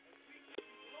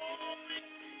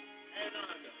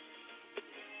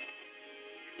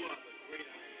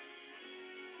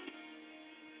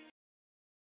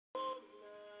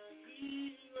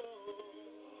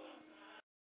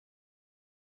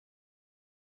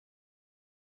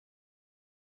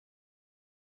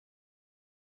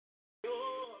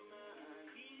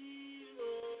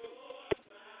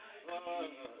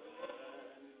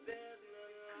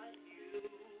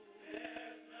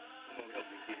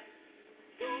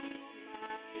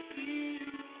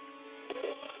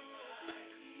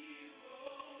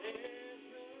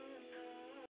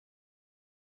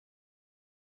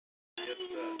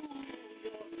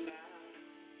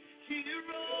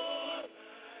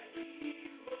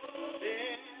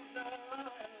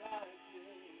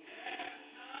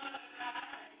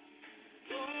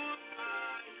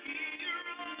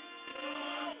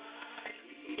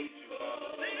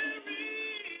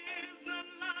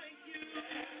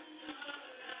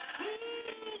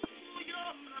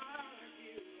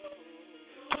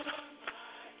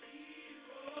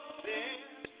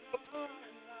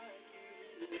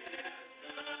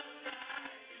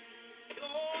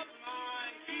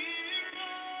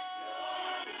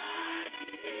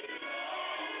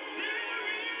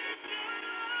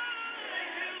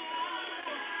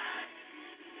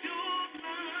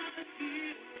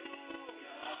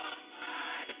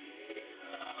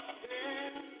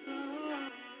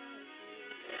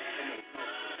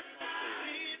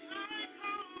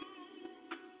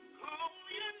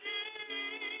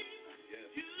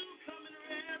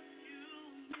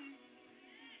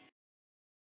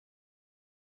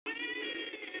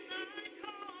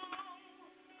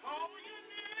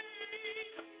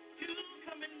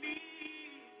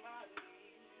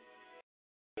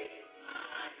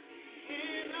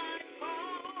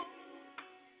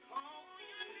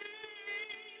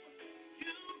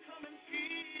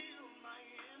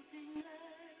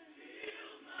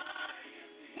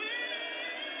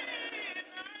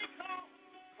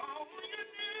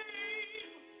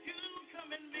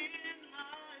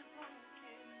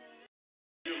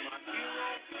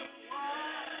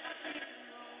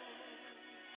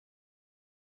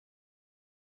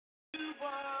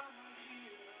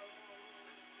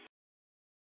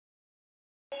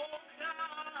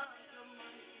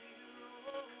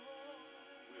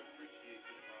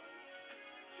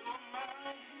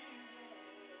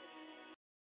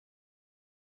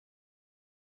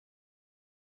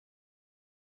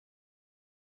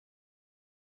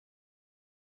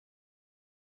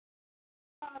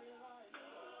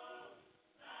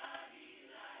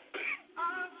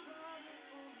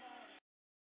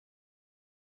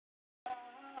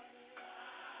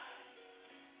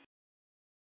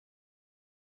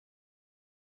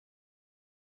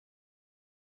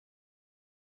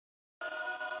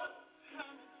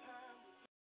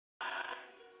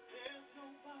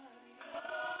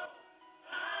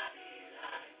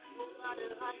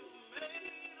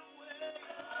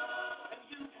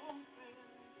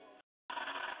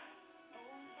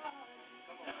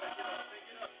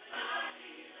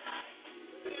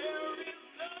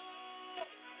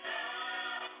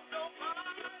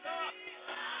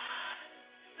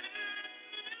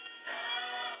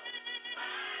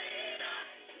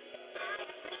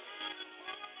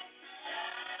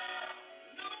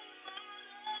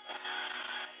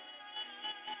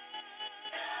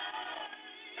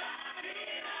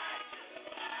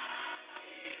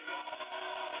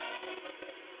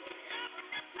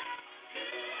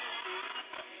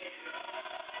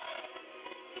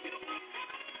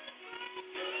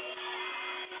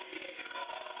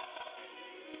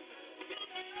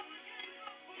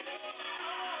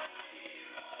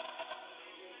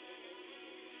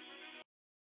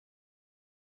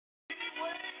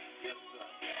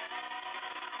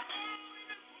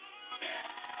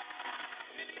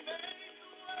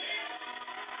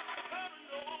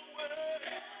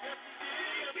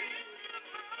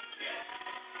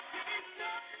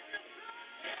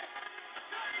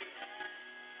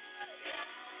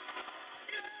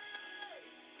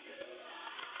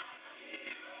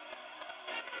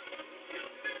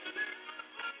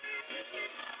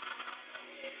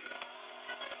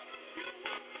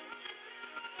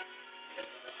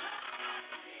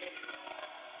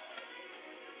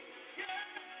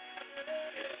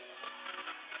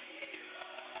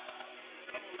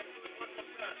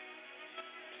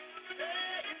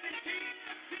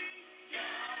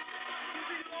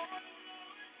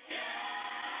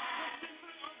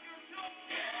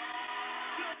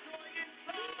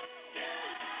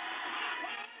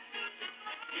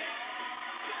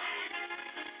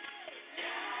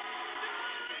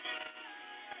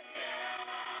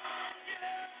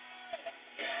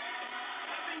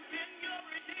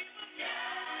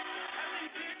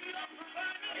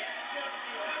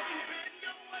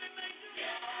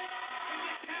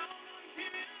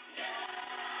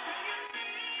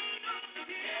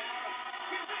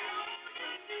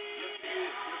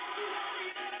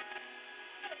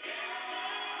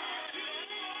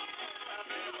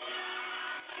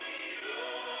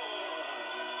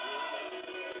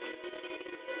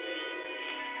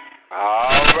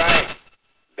 All right.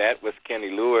 That was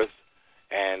Kenny Lewis,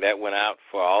 and that went out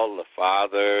for all the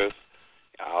fathers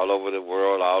all over the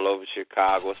world, all over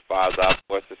Chicago, as far as our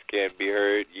voices can be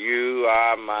heard. You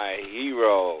are my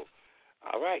hero.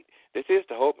 All right. This is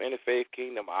the Hope Interfaith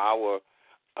Kingdom Hour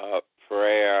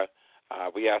prayer.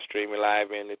 We are streaming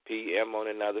live in the PM on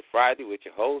another Friday with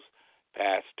your host,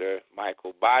 Pastor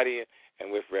Michael Body,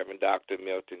 and with Reverend Dr.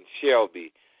 Milton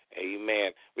Shelby.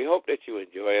 Amen. We hope that you're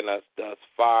enjoying us thus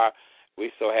far.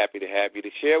 We're so happy to have you to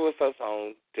share with us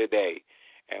on today.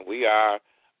 And we are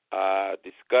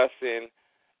discussing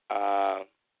on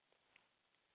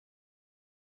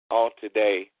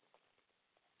today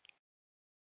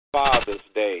Father's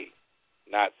Day,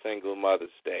 not Single Mother's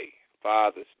Day.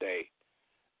 Father's Day,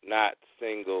 not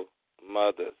Single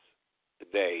Mother's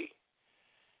Day.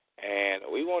 And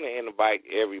we want to invite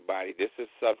everybody. This is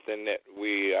something that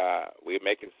we're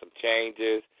making some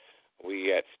changes. We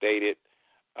had stated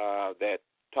that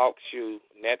TalkShoe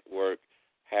Network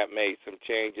have made some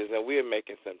changes, and we're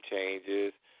making some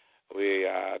changes. We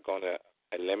are going to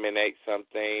eliminate some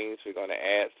things. We're going to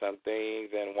add some things.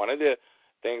 And one of the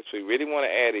things we really want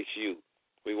to add is you.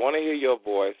 We want to hear your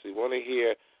voice. We want to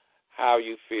hear how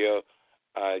you feel.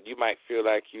 You might feel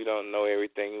like you don't know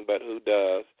everything, but who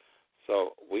does?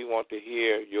 So we want to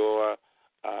hear your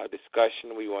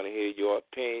discussion. We want to hear your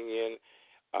opinion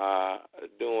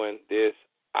during this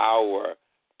hour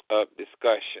of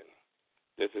discussion.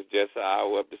 This is just an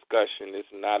hour of discussion. It's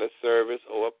not a service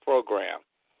or a program.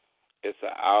 It's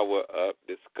an hour of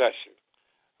discussion.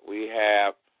 We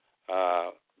have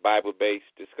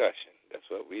Bible-based discussion. That's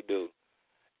what we do.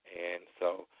 And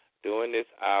so during this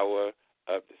hour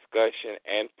of discussion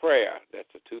and prayer, that's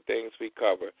the two things we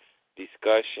cover,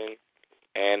 discussion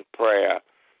and prayer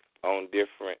on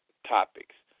different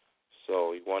topics. So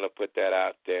we want to put that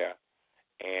out there,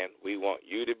 and we want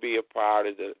you to be a part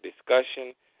of the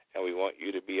discussion, and we want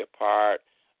you to be a part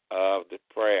of the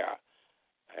prayer.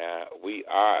 We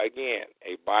are, again,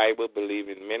 a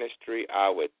Bible-believing ministry.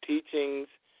 Our teachings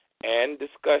and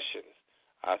discussions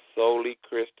are solely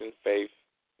Christian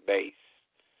faith-based.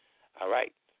 All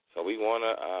right. So we want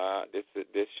to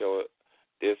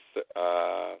this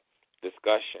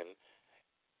discussion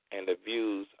and the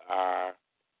views are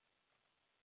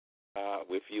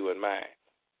with you in mind.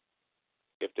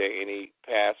 If there any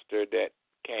pastor that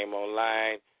came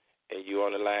online and you're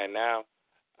on the line now,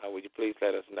 would you please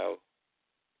let us know?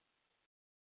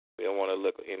 We don't want to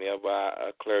look at any of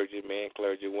our clergymen,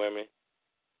 clergywomen.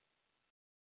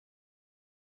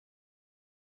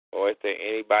 Or is there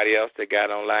anybody else that got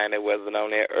online that wasn't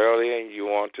on there earlier and you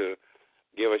want to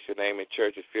give us your name and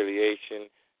church affiliation,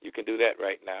 you can do that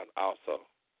right now also.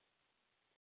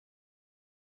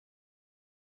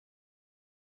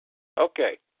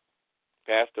 Okay.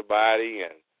 Pastor Body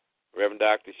and Reverend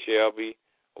Dr. Shelby,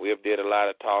 we have did a lot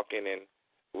of talking, and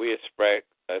we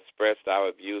expressed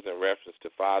our views in reference to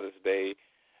Father's Day,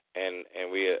 and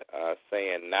we are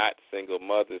saying not Single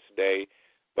Mother's Day.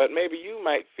 But maybe you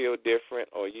might feel different,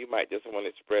 or you might just want to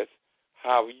express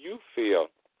how you feel.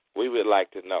 We would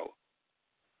like to know.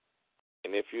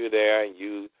 And if you're there and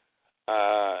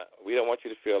we don't want you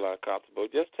to feel uncomfortable,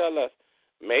 just tell us.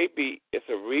 Maybe it's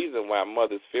a reason why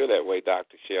mothers feel that way,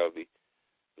 Dr. Shelby.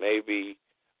 Maybe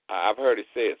I've heard it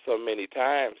said so many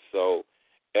times, so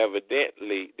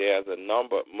evidently there's a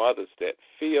number of mothers that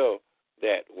feel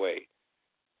that way.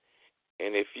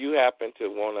 And if you happen to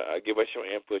want to give us your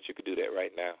input, you could do that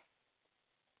right now.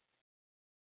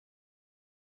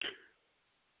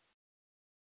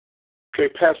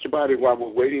 Okay, Pastor Bobby, while we're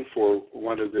waiting for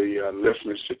one of the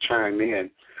listeners to chime in,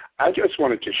 I just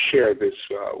wanted to share this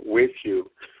with you.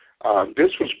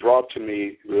 This was brought to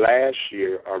me last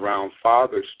year around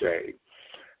Father's Day,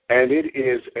 and it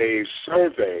is a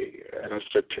survey, a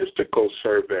statistical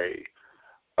survey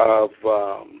of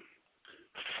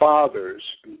fathers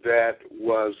that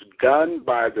was done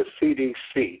by the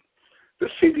CDC. The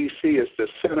CDC is the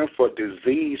Center for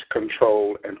Disease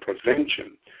Control and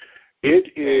Prevention.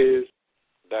 It is...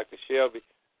 Dr. Shelby?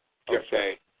 Yes, okay.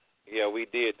 Sir. Yeah, we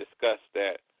did discuss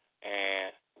that,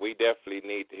 and we definitely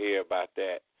need to hear about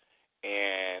that.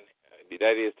 And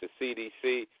that is the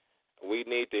CDC. We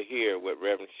need to hear what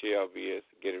Reverend Shelby is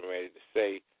getting ready to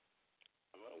say.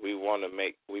 We want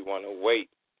to wait,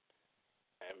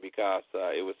 and because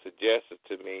it was suggested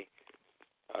to me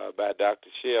by Dr.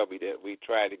 Shelby that we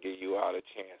try to give you all a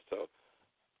chance. So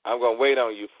I'm going to wait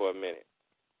on you for a minute.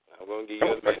 I'm going to give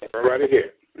you a minute. Right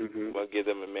ahead. Mm-hmm. I'm going to give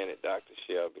them a minute, Dr.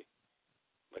 Shelby,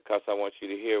 because I want you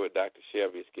to hear what Dr.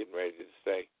 Shelby is getting ready to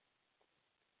say.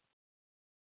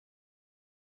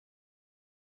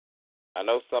 I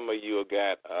know some of you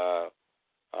got,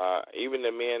 even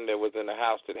the men that was in the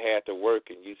house that had to work,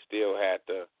 and you still had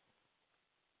to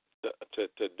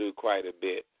do quite a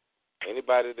bit.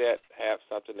 Anybody that have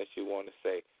something that you want to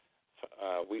say,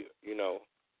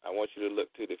 I want you to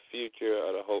look to the future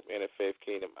of the Hope Interfaith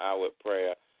Kingdom Hour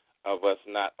prayer of us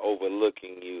not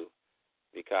overlooking you,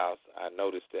 because I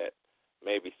noticed that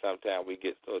maybe sometimes we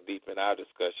get so deep in our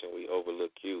discussion we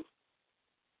overlook you.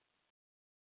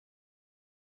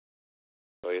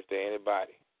 So is there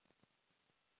anybody?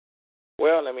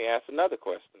 Well, let me ask another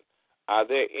question. Are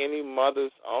there any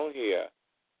mothers on here?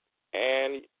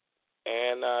 And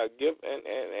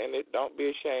don't be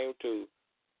ashamed to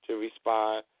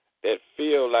respond, that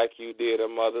feel like you did a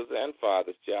mother's and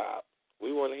father's job.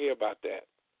 We want to hear about that.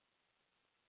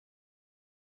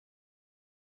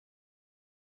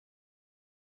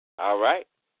 All right.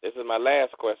 This is my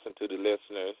last question to the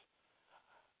listeners.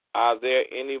 Are there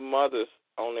any mothers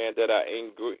on there that are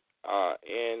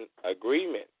in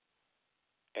agreement,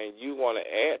 and you want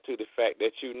to add to the fact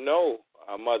that you know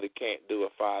a mother can't do a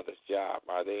father's job?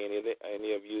 Are there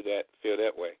any of you that feel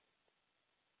that way?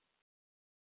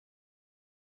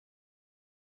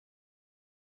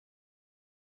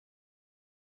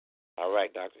 All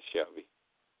right, Dr. Shelby.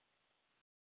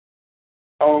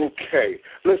 Okay.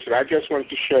 Listen, I just wanted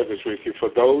to share this with you. For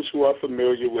those who are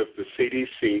familiar with the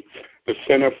CDC, the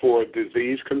Center for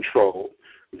Disease Control,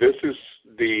 this is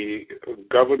the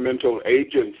governmental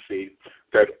agency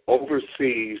that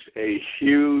oversees a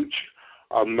huge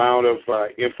amount of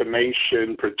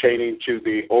information pertaining to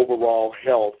the overall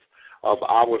health of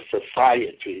our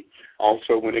society,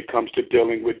 also when it comes to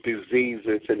dealing with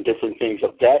diseases and different things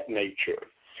of that nature.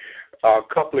 A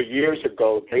couple of years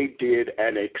ago, they did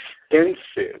an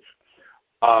extensive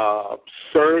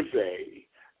survey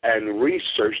and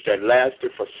research that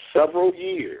lasted for several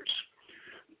years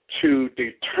to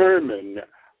determine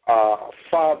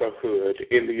fatherhood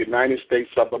in the United States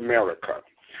of America.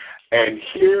 And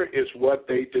here is what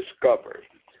they discovered.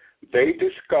 They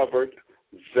discovered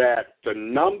that the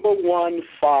number one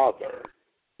father,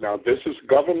 now this is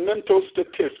governmental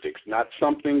statistics, not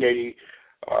something a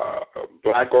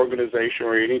black organization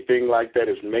or anything like that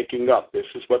is making up. This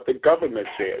is what the government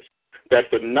says, that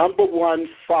the number one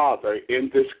father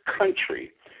in this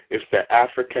country is the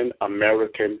African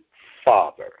American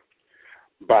father.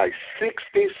 By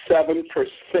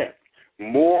 67%,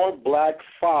 more black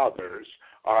fathers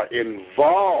are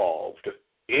involved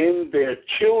in their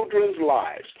children's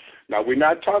lives. Now, we're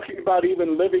not talking about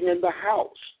even living in the house.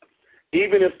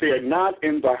 Even if they're not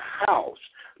in the house,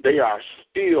 they are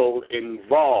still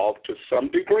involved to some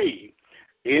degree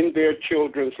in their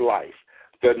children's life.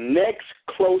 The next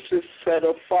closest set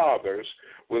of fathers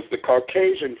was the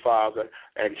Caucasian father,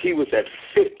 and he was at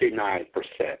 59%.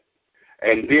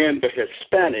 And then the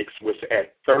Hispanics was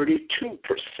at 32%.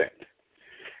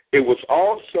 It was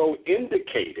also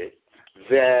indicated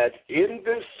that in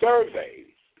this survey,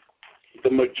 the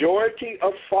majority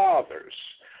of fathers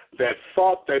that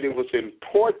thought that it was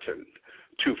important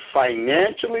to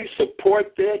financially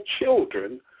support their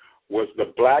children was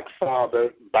the black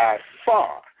father by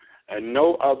far, and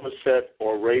no other set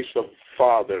or race of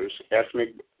fathers, ethnic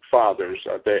fathers,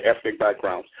 their ethnic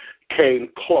backgrounds, came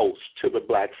close to the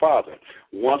black father.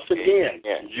 Once again,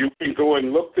 you can go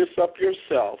and look this up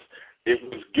yourself. It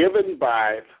was given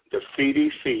by the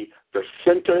CDC, the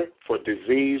Center for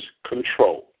Disease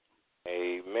Control.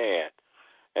 Amen.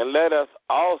 And let us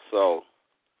also,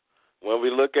 when we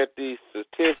look at these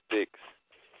statistics,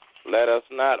 let us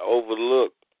not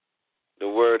overlook the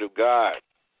Word of God.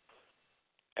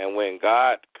 And when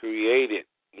God created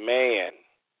man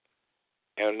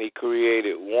and he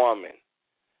created woman,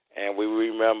 and we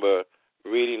remember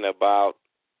reading about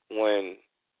when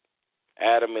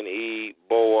Adam and Eve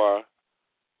bore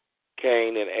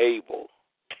Cain and Abel.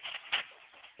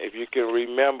 If you can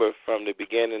remember from the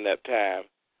beginning of time,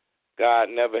 God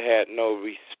never had no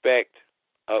respect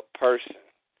of person.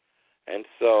 And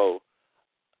so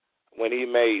when he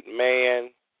made man,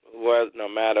 no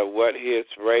matter what his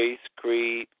race,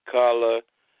 creed, color,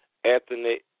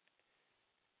 ethnic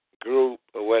group,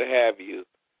 or what have you,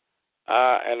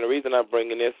 and the reason I'm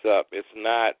bringing this up is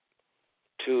not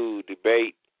to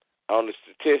debate on the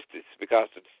statistics, because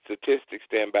the statistics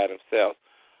stand by themselves.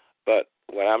 But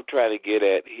what I'm trying to get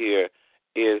at here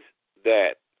is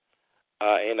that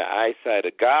in the eyesight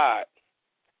of God,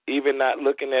 even not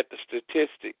looking at the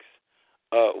statistics,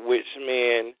 which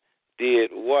men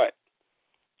did what?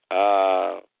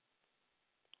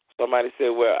 Somebody said,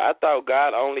 well, I thought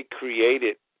God only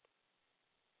created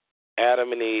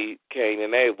Adam and Eve, Cain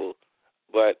and Abel.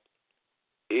 But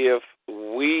if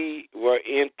we were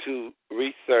into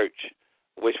research,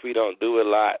 which we don't do a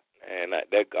lot, and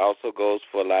that also goes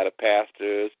for a lot of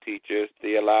pastors, teachers,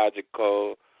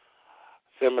 theological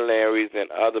seminaries, and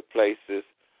other places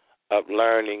of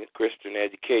learning Christian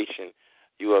education,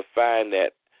 you will find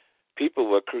that people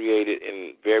were created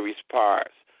in various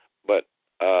parts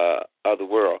of the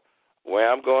world.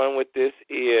 Where I'm going with this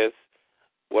is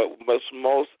what was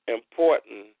most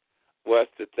important was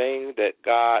the thing that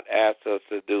God asked us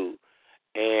to do,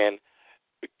 and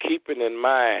keeping in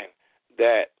mind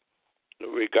that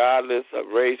regardless of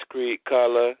race, creed,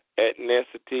 color,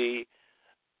 ethnicity,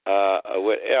 or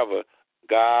whatever,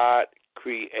 God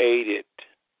created.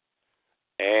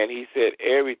 And he said,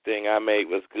 everything I made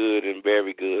was good and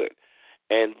very good.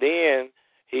 And then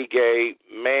he gave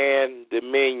man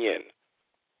dominion.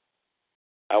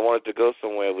 I wanted to go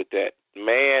somewhere with that.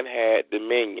 Man had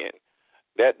dominion.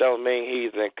 That don't mean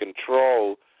he's in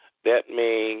control. That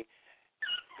means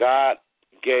God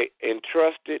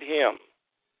entrusted him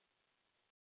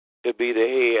to be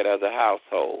the head of the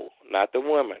household, not the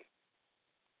woman.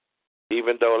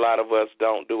 Even though a lot of us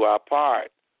don't do our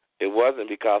part, it wasn't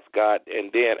because God.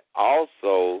 And then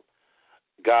also,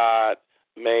 God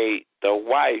made the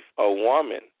wife, a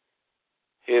woman,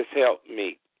 his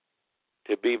helpmeet,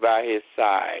 to be by his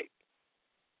side.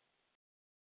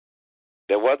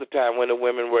 There was a time when the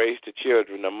women raised the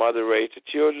children, the mother raised the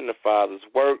children, the fathers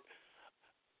worked.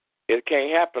 It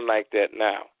can't happen like that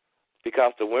now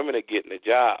because the women are getting the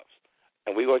jobs.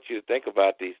 And we want you to think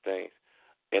about these things.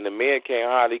 And the men can't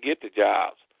hardly get the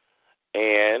jobs.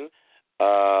 And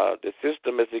the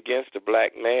system is against the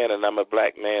black man, and I'm a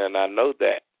black man, and I know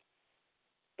that.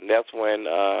 And that's when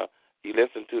you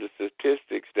listen to the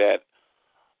statistics that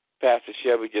Pastor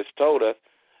Chevy just told us,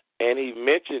 and he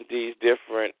mentioned these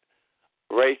different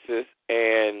races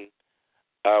and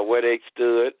where they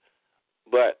stood.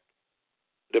 But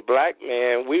the black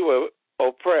man, we were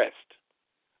oppressed.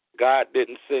 God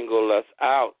didn't single us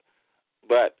out.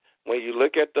 But when you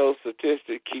look at those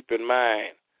statistics, keep in mind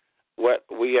what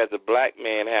we as a black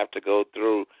man have to go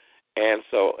through. And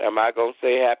so am I going to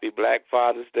say Happy Black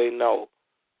Father's Day? No.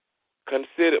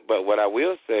 Consider, but what I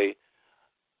will say,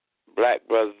 black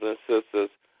brothers and sisters,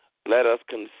 let us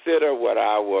consider what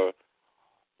our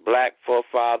black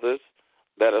forefathers,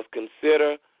 let us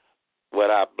consider what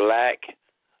our black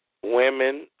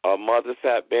women or mothers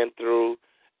have been through,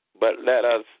 but let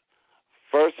us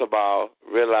first of all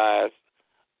realize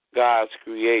God's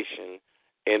creation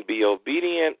and be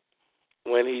obedient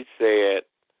when he said,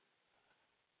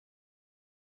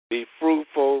 be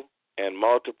fruitful and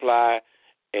multiply,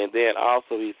 and then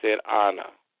also he said, honor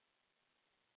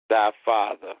thy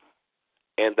father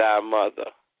and thy mother.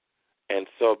 And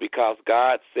so because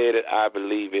God said it, I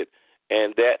believe it,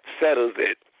 and that settles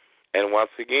it. And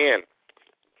once again,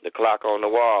 the clock on the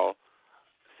wall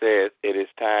says it is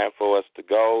time for us to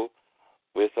go.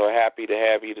 We're so happy to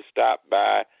have you to stop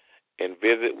by and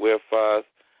visit with us.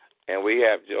 And we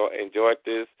have enjoyed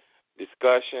this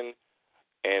discussion,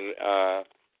 and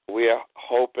we are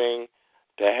hoping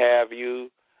to have you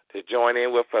to join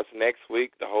in with us next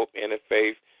week, the Hope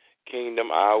Interfaith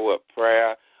Kingdom Hour of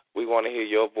Prayer. We want to hear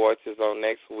your voices on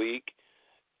next week.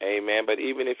 Amen. But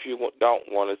even if you don't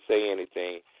want to say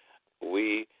anything,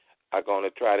 we are going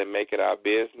to try to make it our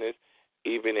business.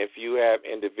 Even if you have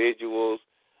individuals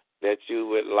that you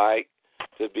would like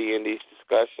to be in these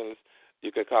discussions,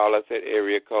 You can call us at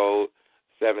area code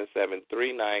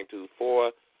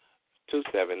 773-924-2790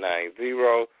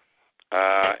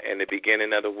 in the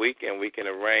beginning of the week, and we can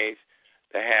arrange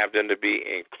to have them to be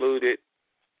included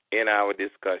in our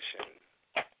discussion.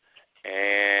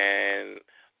 And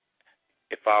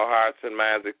if our hearts and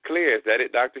minds are clear, is that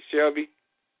it, Dr. Shelby?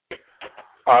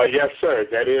 Yes, sir.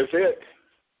 That is it.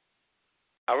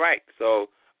 All right. So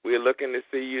we're looking to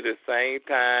see you the same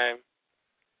time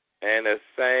and the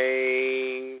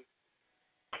same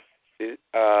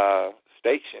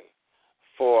station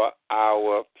for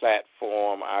our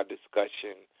platform, our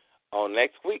discussion on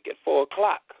next week at 4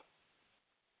 o'clock.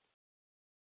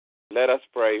 Let us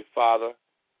pray, Father,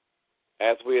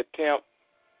 as we attempt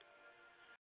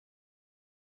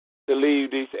to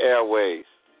leave these airways.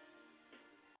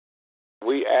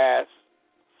 We ask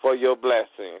for your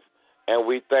blessings, and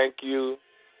we thank you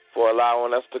for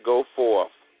allowing us to go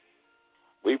forth.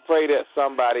 We pray that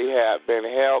somebody had been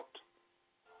helped.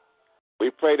 We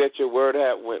pray that your word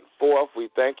had went forth. We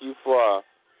thank you for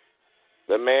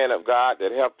the man of God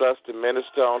that helped us to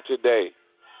minister on today.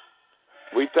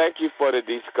 We thank you for the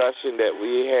discussion that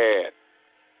we had.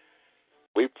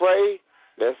 We pray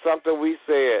that something we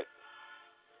said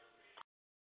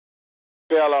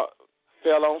fell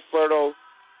on fertile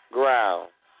ground,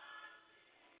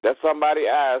 that somebody's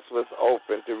eyes was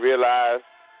open to realize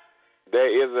there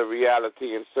is a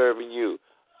reality in serving you.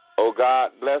 Oh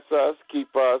God, bless us,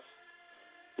 keep us,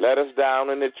 let us down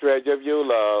in the treasure of your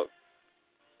love.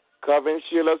 Cover and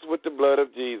shield us with the blood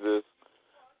of Jesus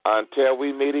until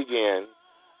we meet again.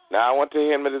 Now I want to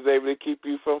him that is able to keep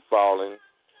you from falling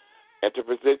and to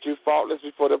present you faultless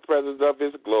before the presence of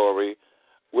his glory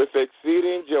with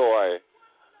exceeding joy.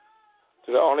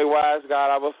 To the only wise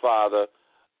God, our Father,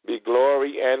 be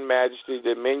glory and majesty,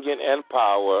 dominion and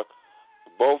power,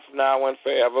 both now and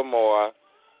forevermore.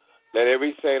 Let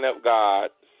every saint of God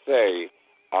say,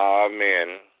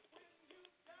 Amen.